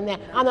hands up on that.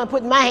 I'm not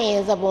putting my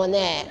hands up on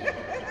that.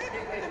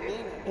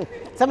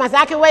 Somebody said,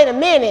 I can wait a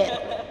minute.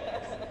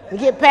 We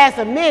get past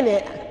a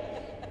minute,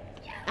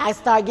 I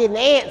start getting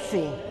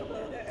antsy.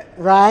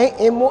 Right?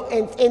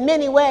 In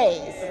many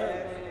ways.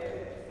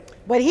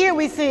 But here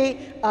we see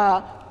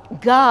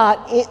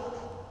God,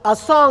 a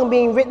song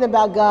being written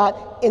about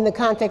God in the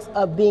context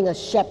of being a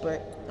shepherd.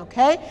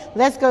 Okay?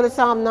 Let's go to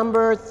Psalm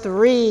number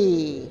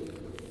 3.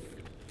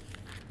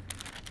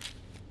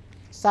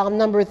 Psalm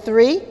number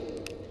 3.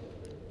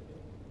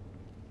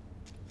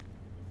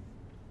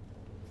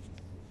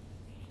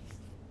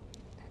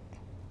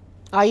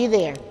 Are you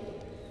there?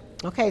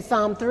 Okay,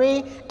 Psalm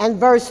 3 and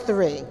verse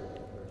 3.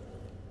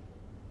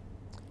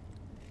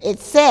 It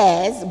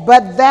says,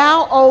 but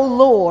thou, O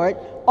Lord,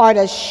 art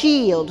a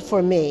shield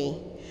for me,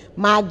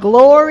 my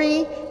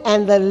glory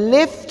and the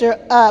lifter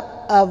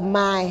up of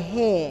my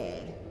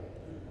head.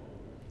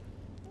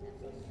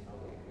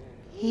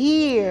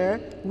 Here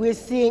we're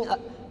seeing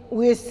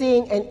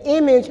an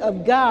image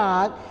of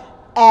God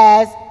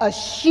as a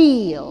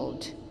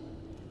shield.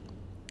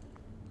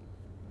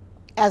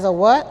 As a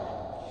what?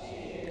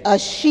 A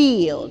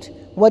shield.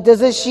 What does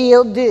a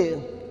shield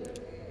do?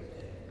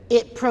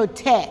 It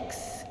protects.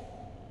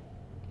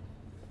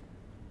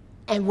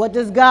 And what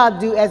does God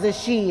do as a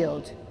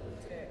shield?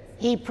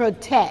 He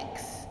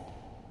protects.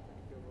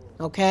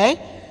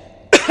 Okay?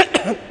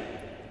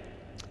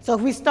 So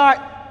if we start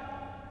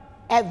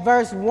at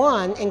verse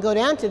 1 and go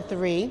down to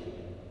 3,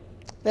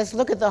 let's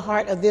look at the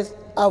heart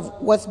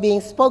of what's being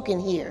spoken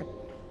here.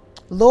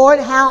 Lord,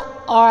 how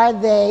are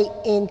they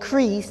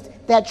increased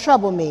that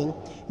trouble me?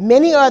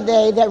 Many are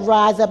they that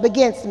rise up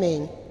against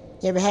me.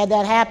 You ever had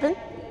that happen?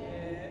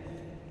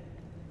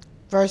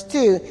 Verse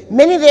 2,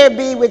 many there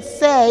be which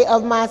say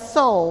of my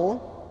soul,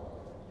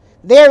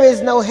 there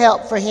is no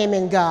help for him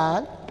in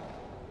God.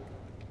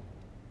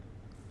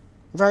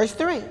 Verse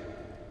 3,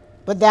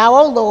 but thou,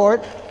 O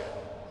Lord,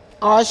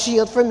 art a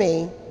shield for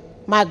me,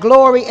 my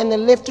glory and the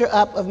lifter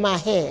up of my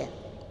head.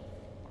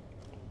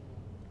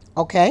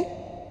 Okay?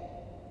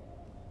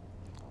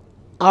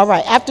 All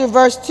right, after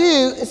verse 2,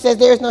 it says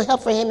there is no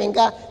help for him in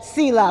God.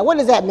 Selah, what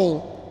does that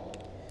mean?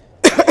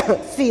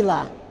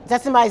 Selah, is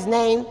that somebody's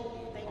name?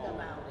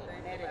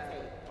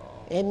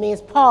 It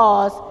means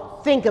pause,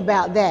 think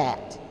about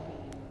that.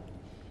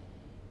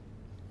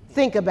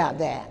 Think about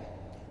that.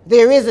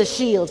 There is a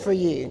shield for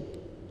you.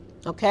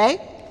 Okay?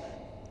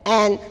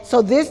 And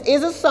so this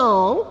is a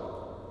song.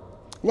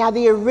 Now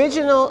the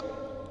original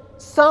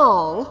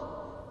song,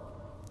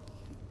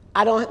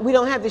 we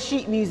don't have the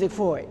sheet music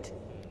for it.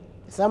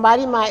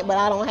 Somebody might, but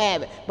I don't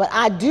have it. But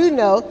I do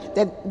know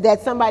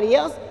that somebody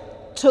else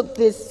took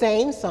this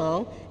same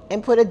song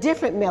and put a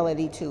different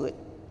melody to it.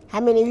 How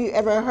many of you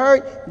ever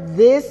heard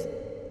this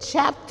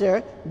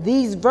chapter,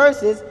 these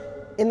verses,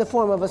 in the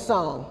form of a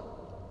song?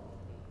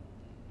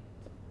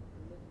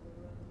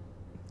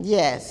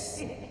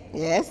 Yes.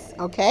 Yes.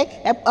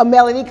 Okay. A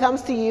melody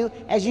comes to you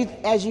as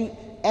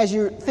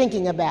you're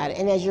thinking about it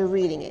and as you're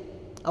reading it.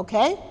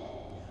 Okay.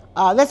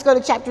 Let's go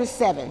to chapter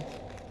 7.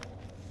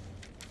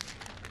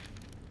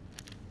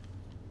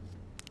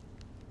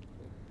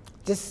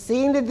 Just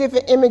seeing the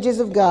different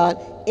images of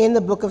God in the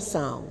book of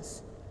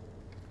Psalms.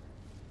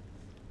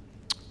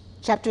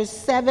 Chapter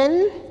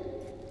 7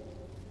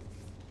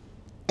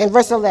 and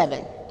verse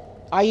 11.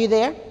 Are you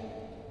there?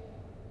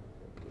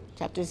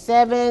 Chapter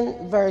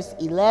 7, verse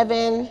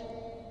 11.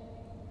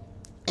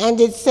 And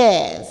it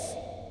says,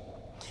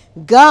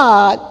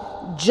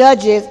 God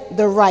judgeth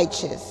the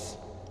righteous,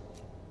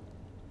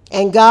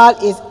 and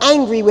God is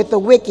angry with the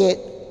wicked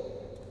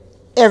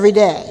every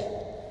day.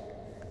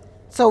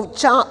 So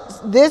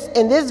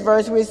in this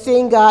verse, we're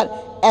seeing God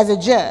as a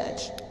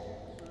judge.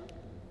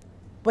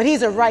 But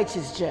he's a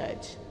righteous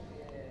judge.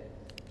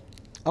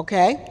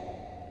 Okay?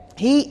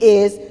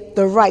 He is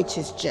the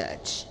righteous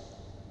judge.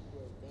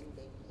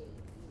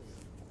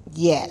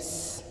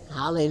 Yes.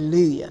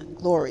 Hallelujah.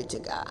 Glory to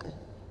God.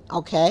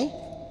 Okay?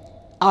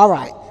 All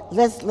right.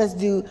 Let's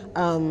do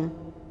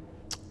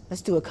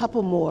a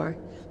couple more.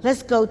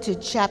 Let's go to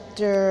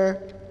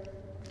chapter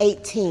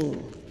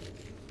 18.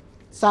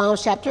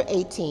 Psalms chapter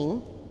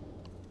 18.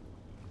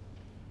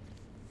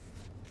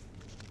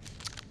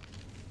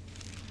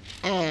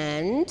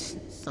 And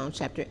Psalm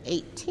chapter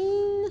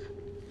 18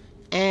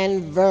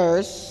 and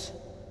verse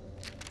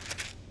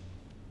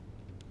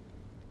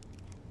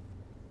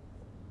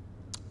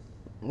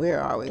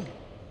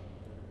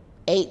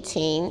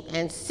 18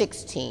 and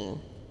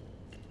 16.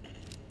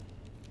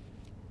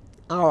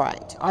 All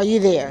right. Are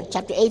you there?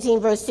 Chapter 18,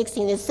 verse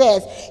 16, it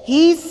says,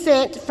 He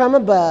sent from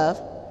above,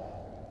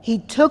 He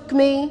took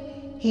me,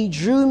 He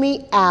drew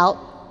me out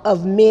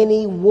of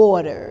many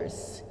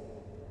waters.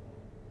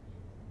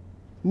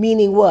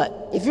 Meaning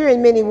what? If you're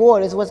in many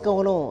waters, what's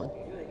going on?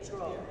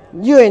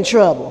 You're in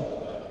trouble.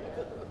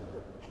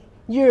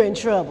 You're in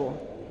trouble.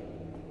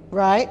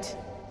 Right?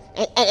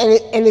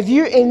 And if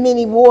you're in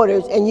many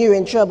waters and you're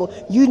in trouble,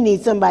 you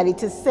need somebody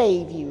to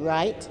save you,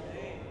 right?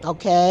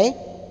 Okay?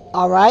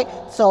 All right?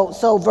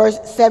 So verse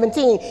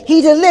 17,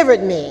 He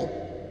delivered me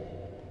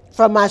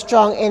from my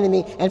strong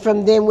enemy and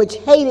from them which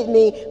hated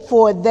me,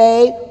 for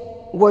they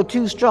were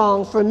too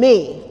strong for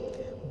me.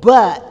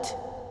 But,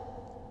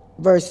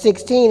 verse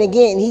 16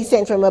 again, He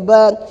sent from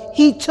above,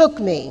 He took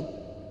me,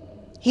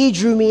 He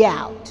drew me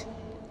out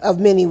of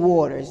many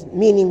waters.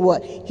 Meaning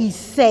what? He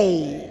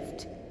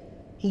saved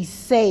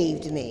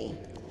me.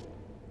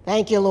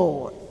 Thank you,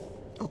 Lord.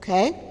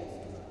 Okay?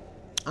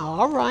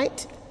 All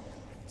right.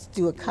 Let's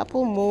do a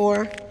couple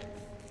more.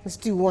 Let's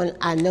do one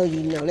I know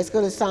you know. Let's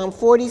go to Psalm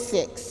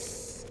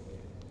 46.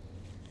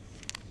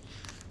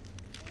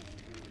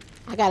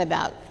 I got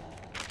about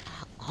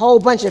a whole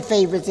bunch of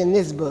favorites in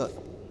this book.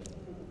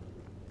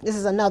 This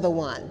is another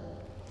one.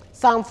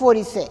 Psalm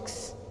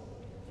 46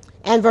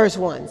 and verse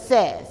 1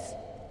 says,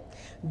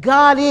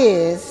 God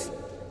is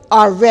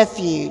our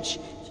refuge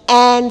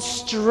and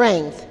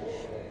strength,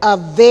 a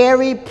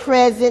very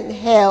present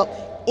help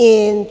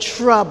in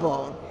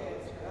trouble.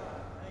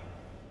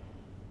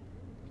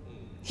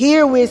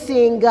 Here we're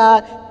seeing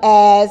God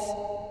as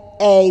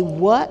a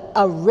what?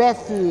 A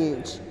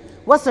refuge.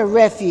 What's a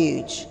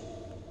refuge?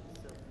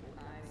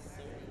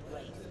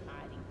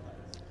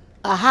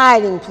 A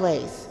hiding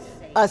place.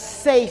 A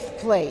safe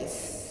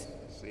place.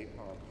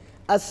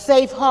 A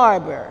safe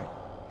harbor.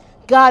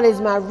 God is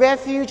my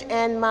refuge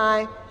and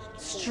my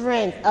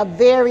strength, a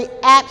very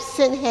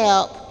absent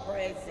help.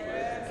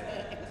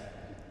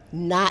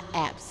 Not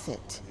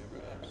absent.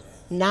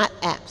 Not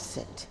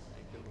absent.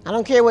 I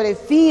don't care what it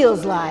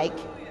feels like.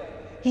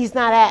 He's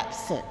not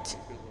absent.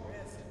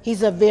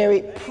 He's a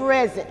very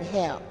present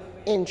help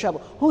in trouble.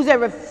 Who's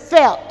ever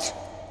felt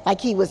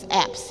like he was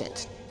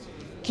absent?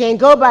 Can't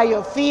go by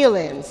your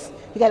feelings.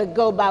 You got to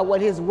go by what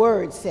his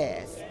word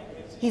says.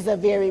 He's a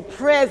very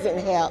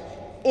present help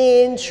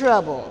in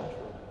trouble.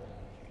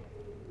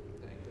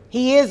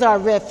 He is our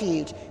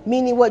refuge,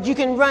 meaning what? You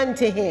can run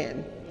to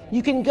him.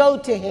 You can go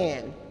to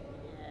him.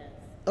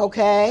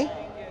 Okay?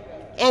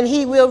 And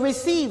he will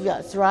receive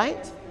us,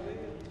 right?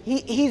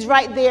 He's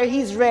right there.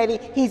 He's ready.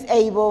 He's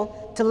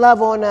able to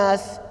love on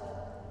us,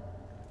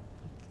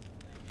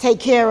 take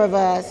care of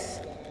us.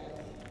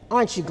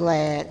 Aren't you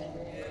glad?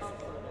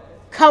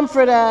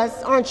 Comfort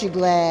us. Aren't you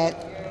glad?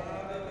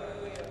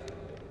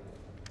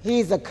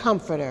 He's a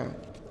comforter.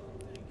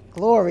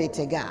 Glory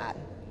to God.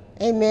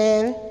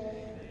 Amen.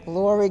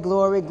 Glory,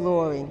 glory,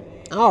 glory.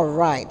 All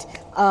right.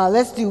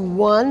 Let's do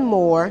one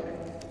more.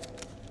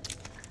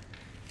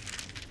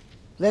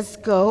 Let's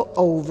go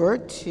over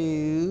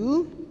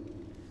to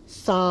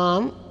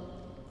Psalm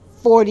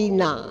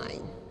 49.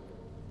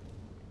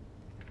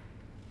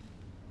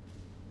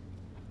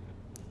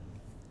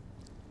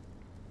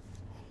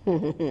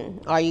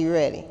 Are you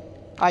ready?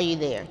 Are you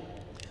there?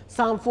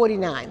 Psalm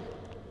 49.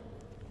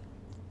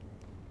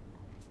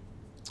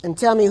 And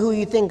tell me who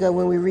you think of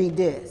when we read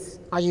this.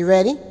 Are you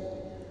ready?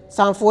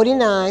 Psalm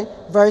 49,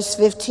 verse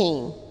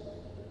 15.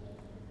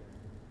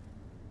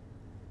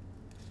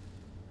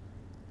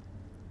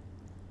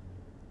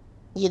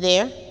 You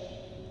there?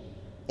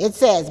 It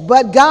says,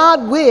 but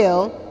God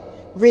will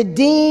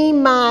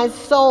redeem my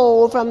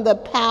soul from the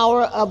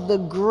power of the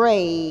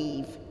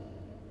grave,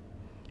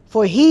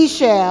 for he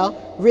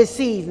shall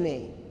receive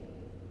me.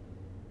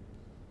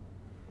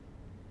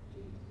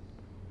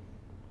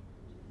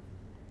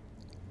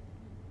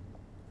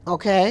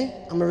 Okay,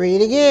 I'm going to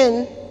read it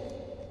again.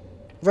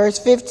 Verse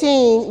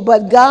 15,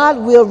 but God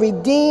will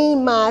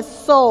redeem my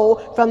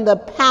soul from the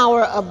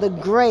power of the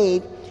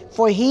grave,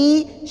 for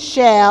he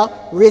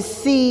shall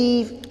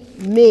receive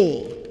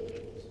me.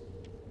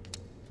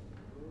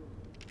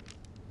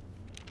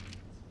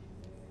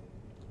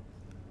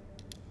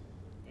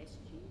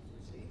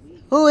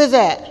 Who is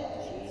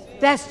that?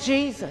 That's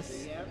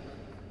Jesus.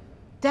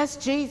 That's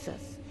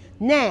Jesus.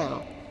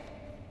 Now,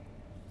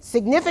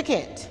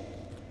 significant.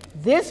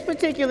 This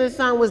particular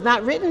song was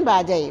not written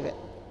by David.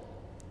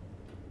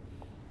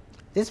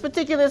 This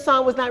particular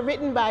song was not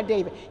written by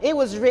David. It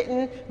was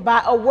written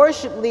by a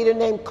worship leader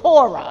named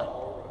Korah.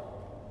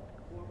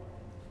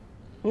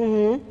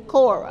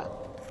 Korah.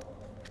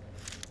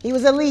 He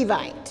was a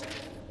Levite.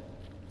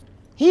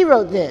 He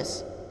wrote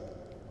this.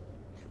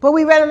 But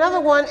we read another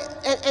one,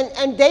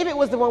 and David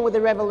was the one with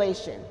the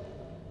revelation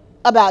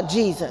about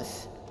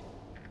Jesus.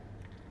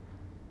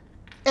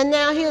 And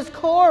now here's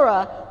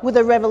Korah with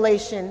a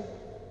revelation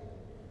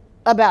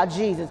about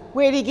Jesus.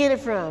 Where did he get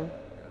it from?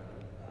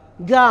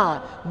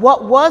 God.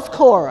 What was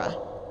Korah?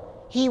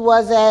 He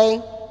was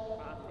a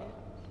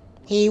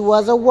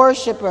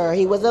worshiper.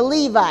 He was a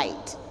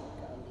Levite.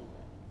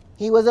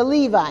 He was a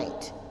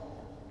Levite.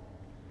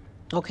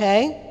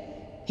 Okay?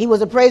 He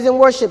was a praise and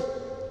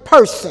worship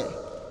person.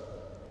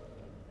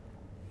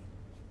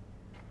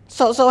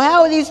 So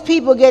how are these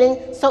people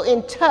getting so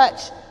in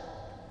touch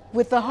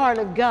with the heart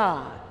of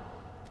God?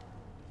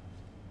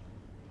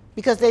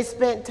 Because they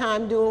spent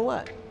time doing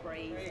what?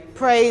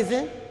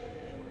 Praising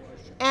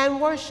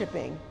and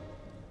worshiping.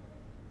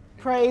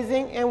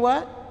 Praising and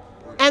what?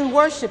 And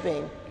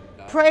worshiping.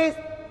 Praise.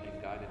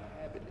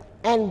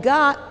 And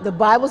God, the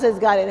Bible says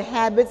God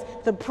inhabits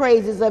the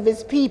praises of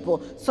his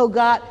people. So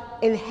God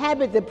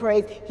inhabited the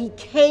praise. He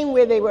came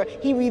where they were.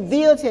 He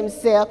revealed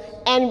himself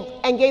and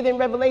gave them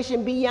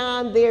revelation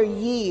beyond their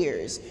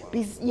years,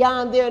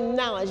 beyond their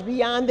knowledge,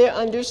 beyond their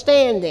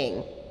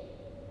understanding.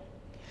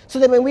 So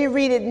that when we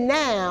read it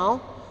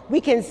now,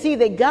 we can see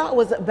that God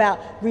was about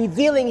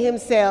revealing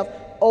himself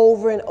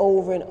over and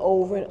over and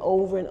over and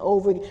over and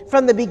over,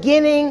 from the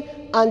beginning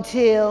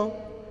until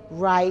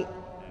right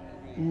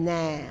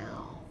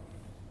now.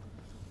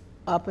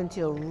 Up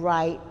until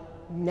right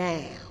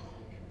now.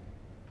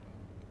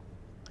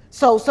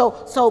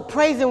 So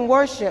praise and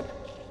worship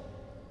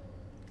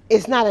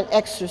is not an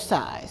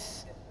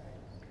exercise.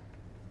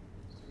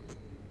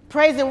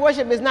 Praise and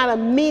worship is not a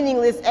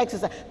meaningless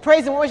exercise.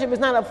 Praise and worship is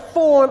not a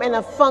form and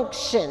a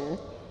function.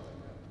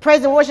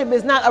 Praise and worship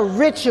is not a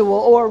ritual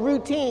or a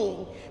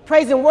routine.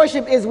 Praise and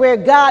worship is where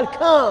God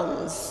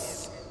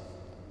comes.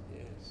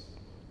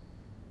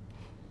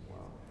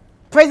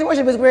 Praise and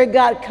worship is where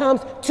God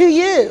comes to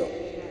you.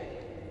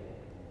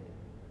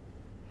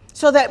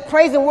 So that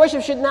praise and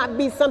worship should not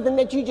be something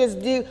that you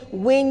just do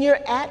when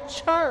you're at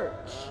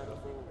church.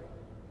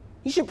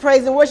 You should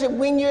praise and worship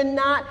when you're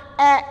not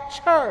at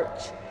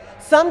church.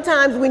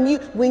 Sometimes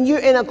when you're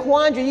in a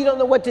quandary, you don't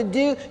know what to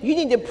do, you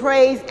need to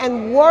praise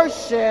and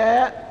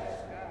worship.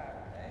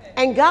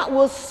 And God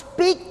will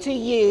speak to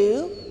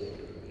you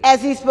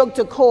as he spoke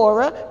to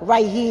Korah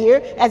right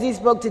here, as he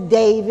spoke to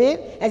David,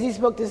 as he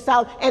spoke to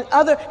Saul, and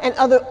other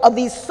of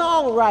these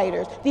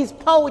songwriters, these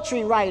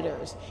poetry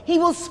writers. He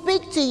will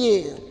speak to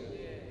you.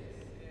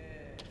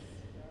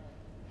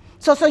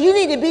 So you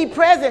need to be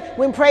present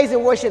when praise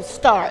and worship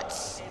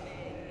starts.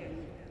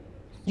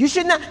 You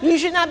should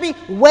not be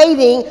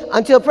waiting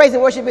until praise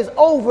and worship is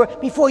over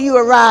before you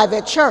arrive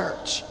at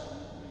church.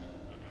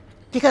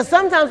 Because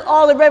sometimes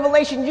all the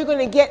revelation you're going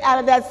to get out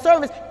of that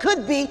service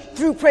could be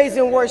through praise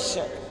and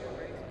worship.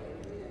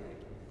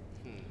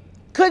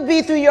 Could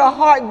be through your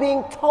heart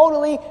being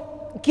totally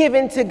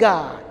given to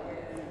God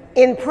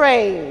in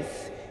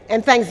praise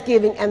and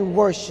thanksgiving and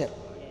worship.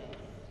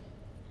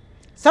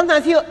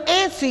 Sometimes he'll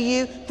answer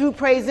you through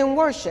praise and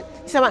worship.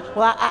 Somebody,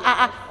 well,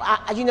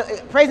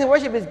 praise and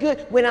worship is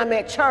good when I'm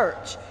at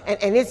church,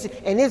 and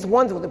it's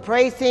ones with the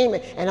praise team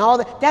and all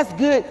that. That's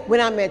good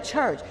when I'm at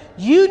church.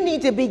 You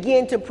need to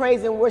begin to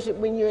praise and worship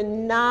when you're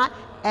not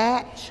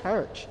at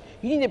church.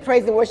 You need to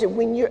praise and worship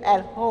when you're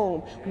at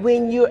home,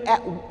 when you're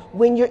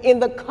in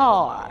the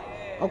car.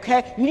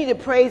 Okay? You need to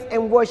praise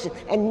and worship.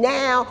 And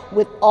now,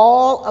 with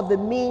all of the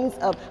means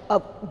of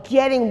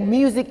getting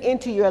music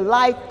into your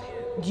life,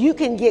 you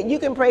can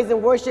praise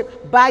and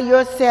worship by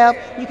yourself.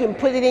 You can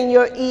put it in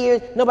your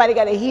ears. Nobody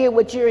got to hear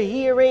what you're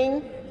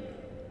hearing.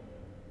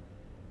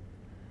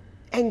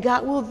 And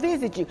God will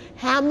visit you.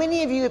 How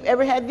many of you have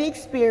ever had the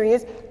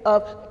experience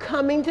of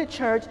coming to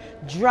church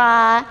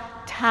dry,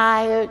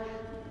 tired,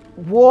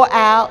 wore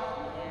out,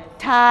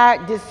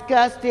 tired,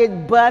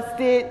 disgusted,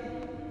 busted,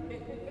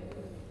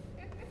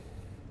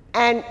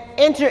 and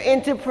enter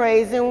into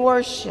praise and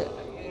worship?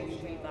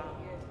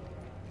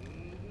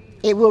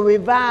 It will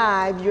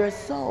revive your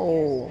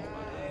soul.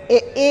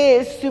 It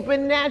is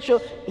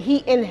supernatural.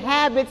 He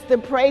inhabits the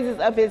praises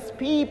of his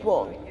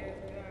people.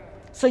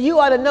 So you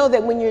ought to know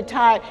that when you're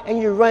tired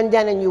and you're run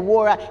down and you're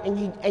wore out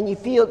and you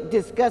feel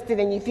disgusted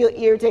and you feel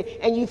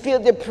irritated and you feel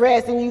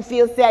depressed and you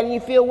feel sad and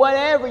you feel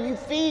whatever you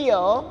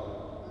feel,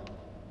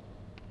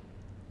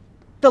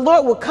 the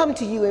Lord will come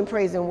to you in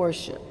praise and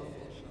worship.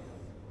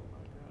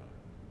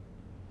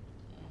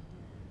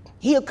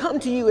 He'll come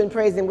to you in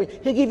praise and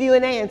worship. He'll give you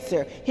an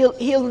answer.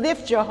 He'll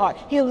lift your heart.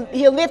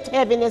 He'll lift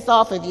heaviness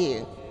off of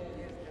you.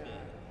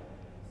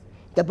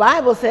 The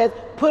Bible says,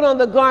 put on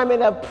the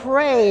garment of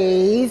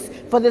praise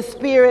for the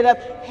spirit of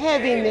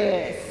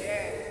heaviness.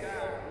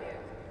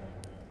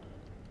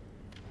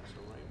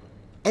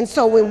 And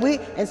so when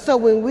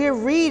we're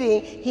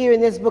reading here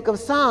in this book of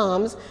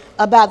Psalms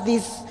about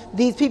these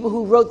people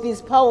who wrote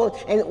these poems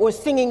and were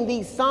singing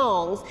these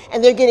songs,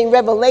 and they're getting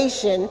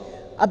revelation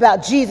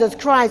about Jesus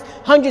Christ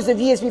hundreds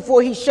of years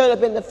before he showed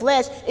up in the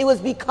flesh, it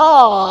was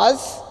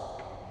because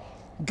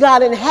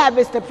God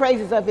inhabits the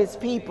praises of his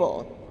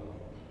people.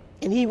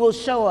 And he will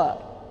show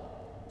up.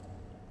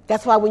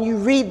 That's why when you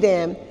read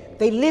them,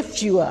 they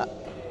lift you up.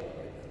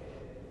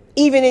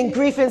 Even in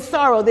grief and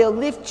sorrow, they'll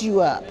lift you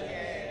up.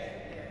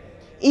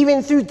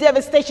 Even through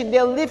devastation,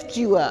 they'll lift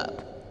you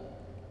up.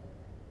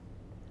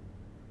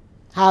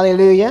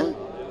 Hallelujah.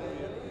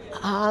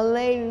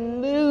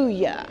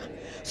 Hallelujah.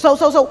 So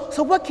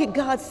what could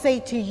God say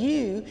to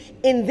you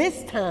in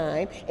this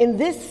time, in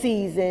this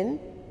season,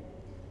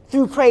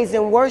 through praise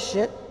and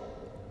worship,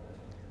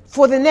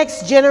 for the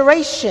next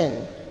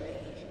generation?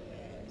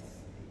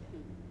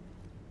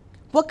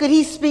 What could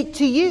he speak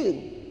to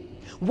you?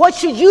 What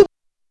should you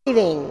be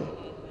reading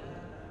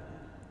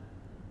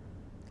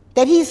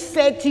that he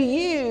said to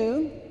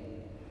you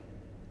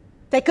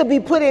that could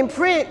be put in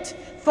print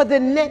for the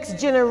next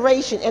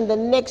generation and the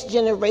next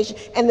generation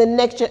and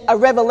a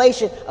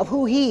revelation of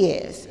who he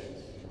is?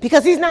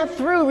 Because he's not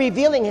through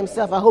revealing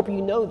himself. I hope you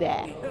know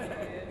that.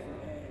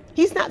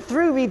 He's not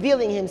through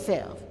revealing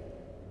himself.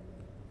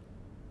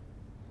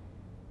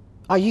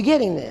 Are you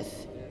getting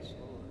this?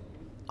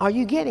 Are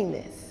you getting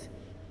this?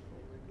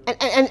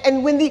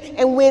 And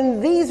when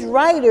these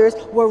writers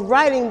were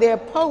writing their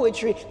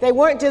poetry, they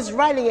weren't just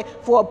writing it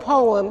for a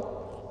poem.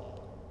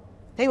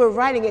 They were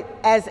writing it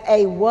as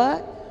a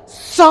what?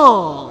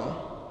 Song.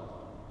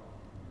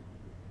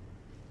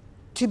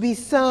 To be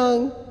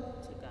sung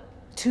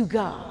to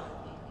God.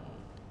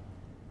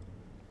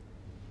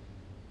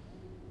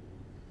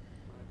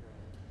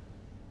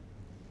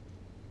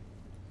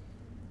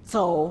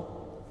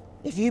 So,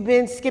 if you've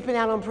been skipping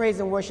out on praise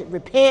and worship,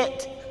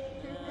 repent.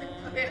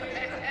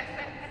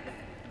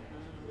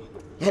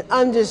 And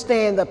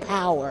understand the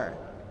power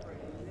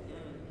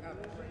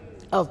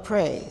of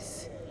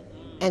praise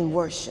and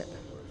worship.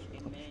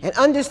 And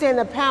understand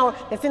the power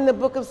that's in the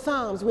book of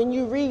Psalms when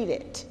you read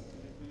it.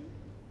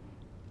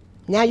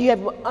 Now you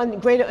have a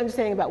greater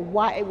understanding about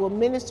why it will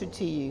minister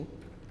to you.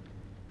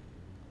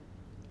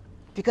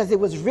 Because it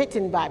was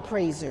written by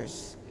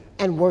praisers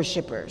and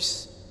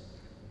worshipers.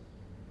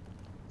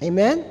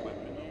 Amen?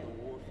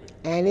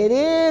 And it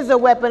is a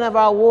weapon of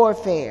our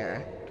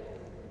warfare.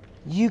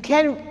 You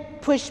can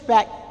push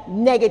back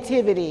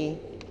negativity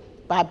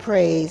by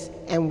praise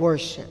and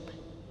worship.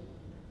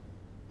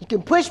 You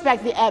can push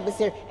back the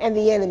adversary and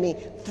the enemy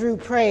through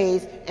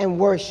praise and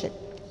worship.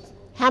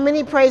 How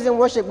many praise and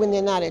worship when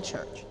they're not at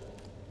church?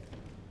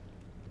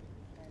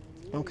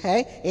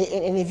 Okay?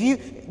 And if you,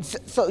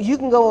 so you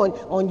can go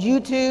on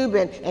YouTube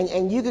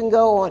and you can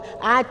go on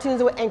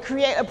iTunes and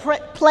create a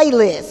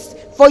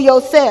playlist for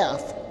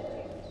yourself.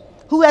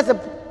 Who has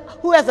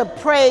a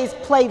praise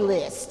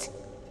playlist?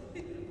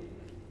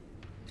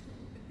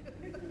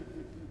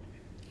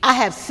 I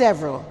have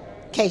several.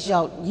 In case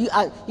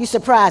you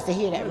surprised to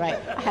hear that, right?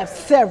 I have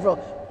several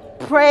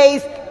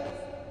praise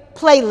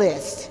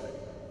playlists.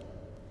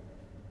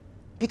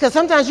 Because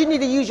sometimes you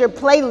need to use your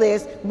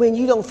playlist when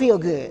you don't feel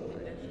good.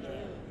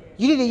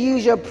 You need to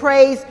use your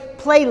praise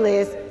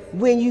playlist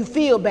when you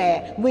feel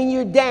bad, when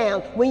you're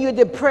down, when you're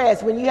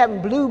depressed, when you're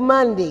having Blue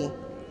Monday,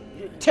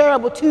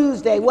 Terrible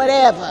Tuesday,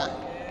 whatever.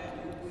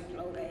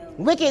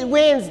 Wicked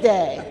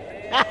Wednesday.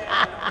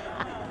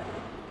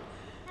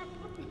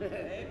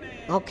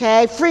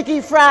 Okay, Freaky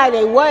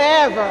Friday,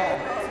 whatever.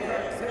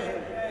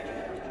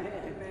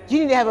 You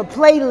need to have a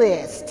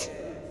playlist.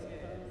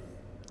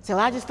 So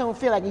I just don't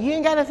feel like it. You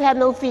ain't gotta have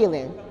no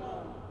feeling.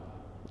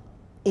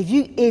 If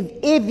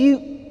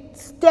you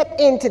step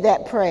into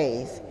that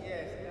praise,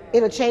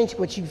 it'll change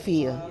what you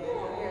feel.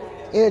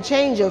 It'll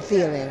change your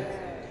feeling.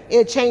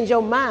 It'll change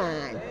your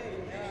mind.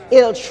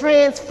 It'll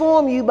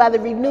transform you by the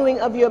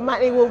renewing of your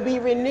mind. It will be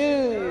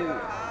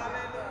renewed.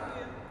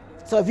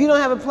 So if you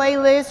don't have a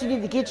playlist, you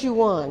need to get you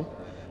one.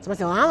 Somebody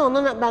say, well, I don't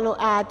know nothing about no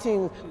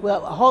iTunes.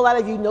 Well, a whole lot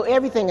of you know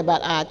everything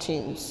about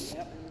iTunes.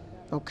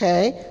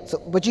 Okay? So,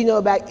 but you know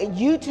about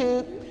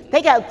YouTube,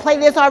 they got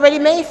playlists already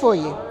made for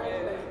you.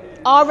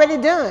 Already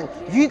done.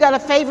 If you got a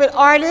favorite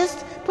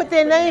artist, put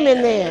their name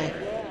in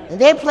there.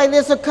 And their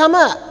playlist will come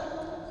up.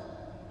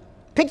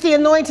 Pick the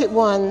anointed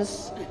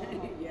ones.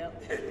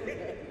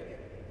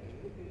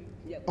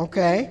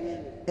 Okay?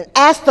 And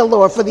ask the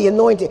Lord for the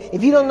anointed.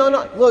 If you don't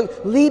know, Lord,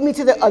 lead me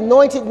to the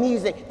anointed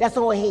music that's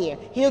on here.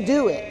 He'll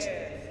do it.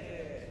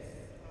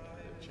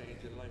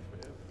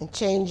 And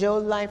change your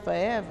life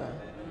forever.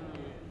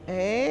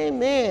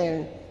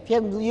 Amen.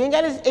 You ain't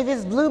gotta, if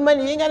it's Blue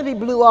Monday, you ain't got to be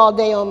blue all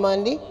day on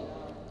Monday.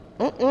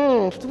 Put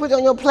it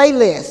on your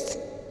playlist.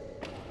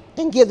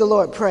 And give the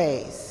Lord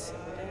praise.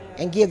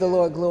 And give the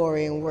Lord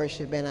glory and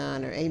worship and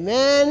honor.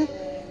 Amen.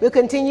 We'll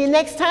continue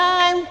next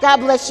time. God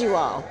bless you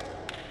all.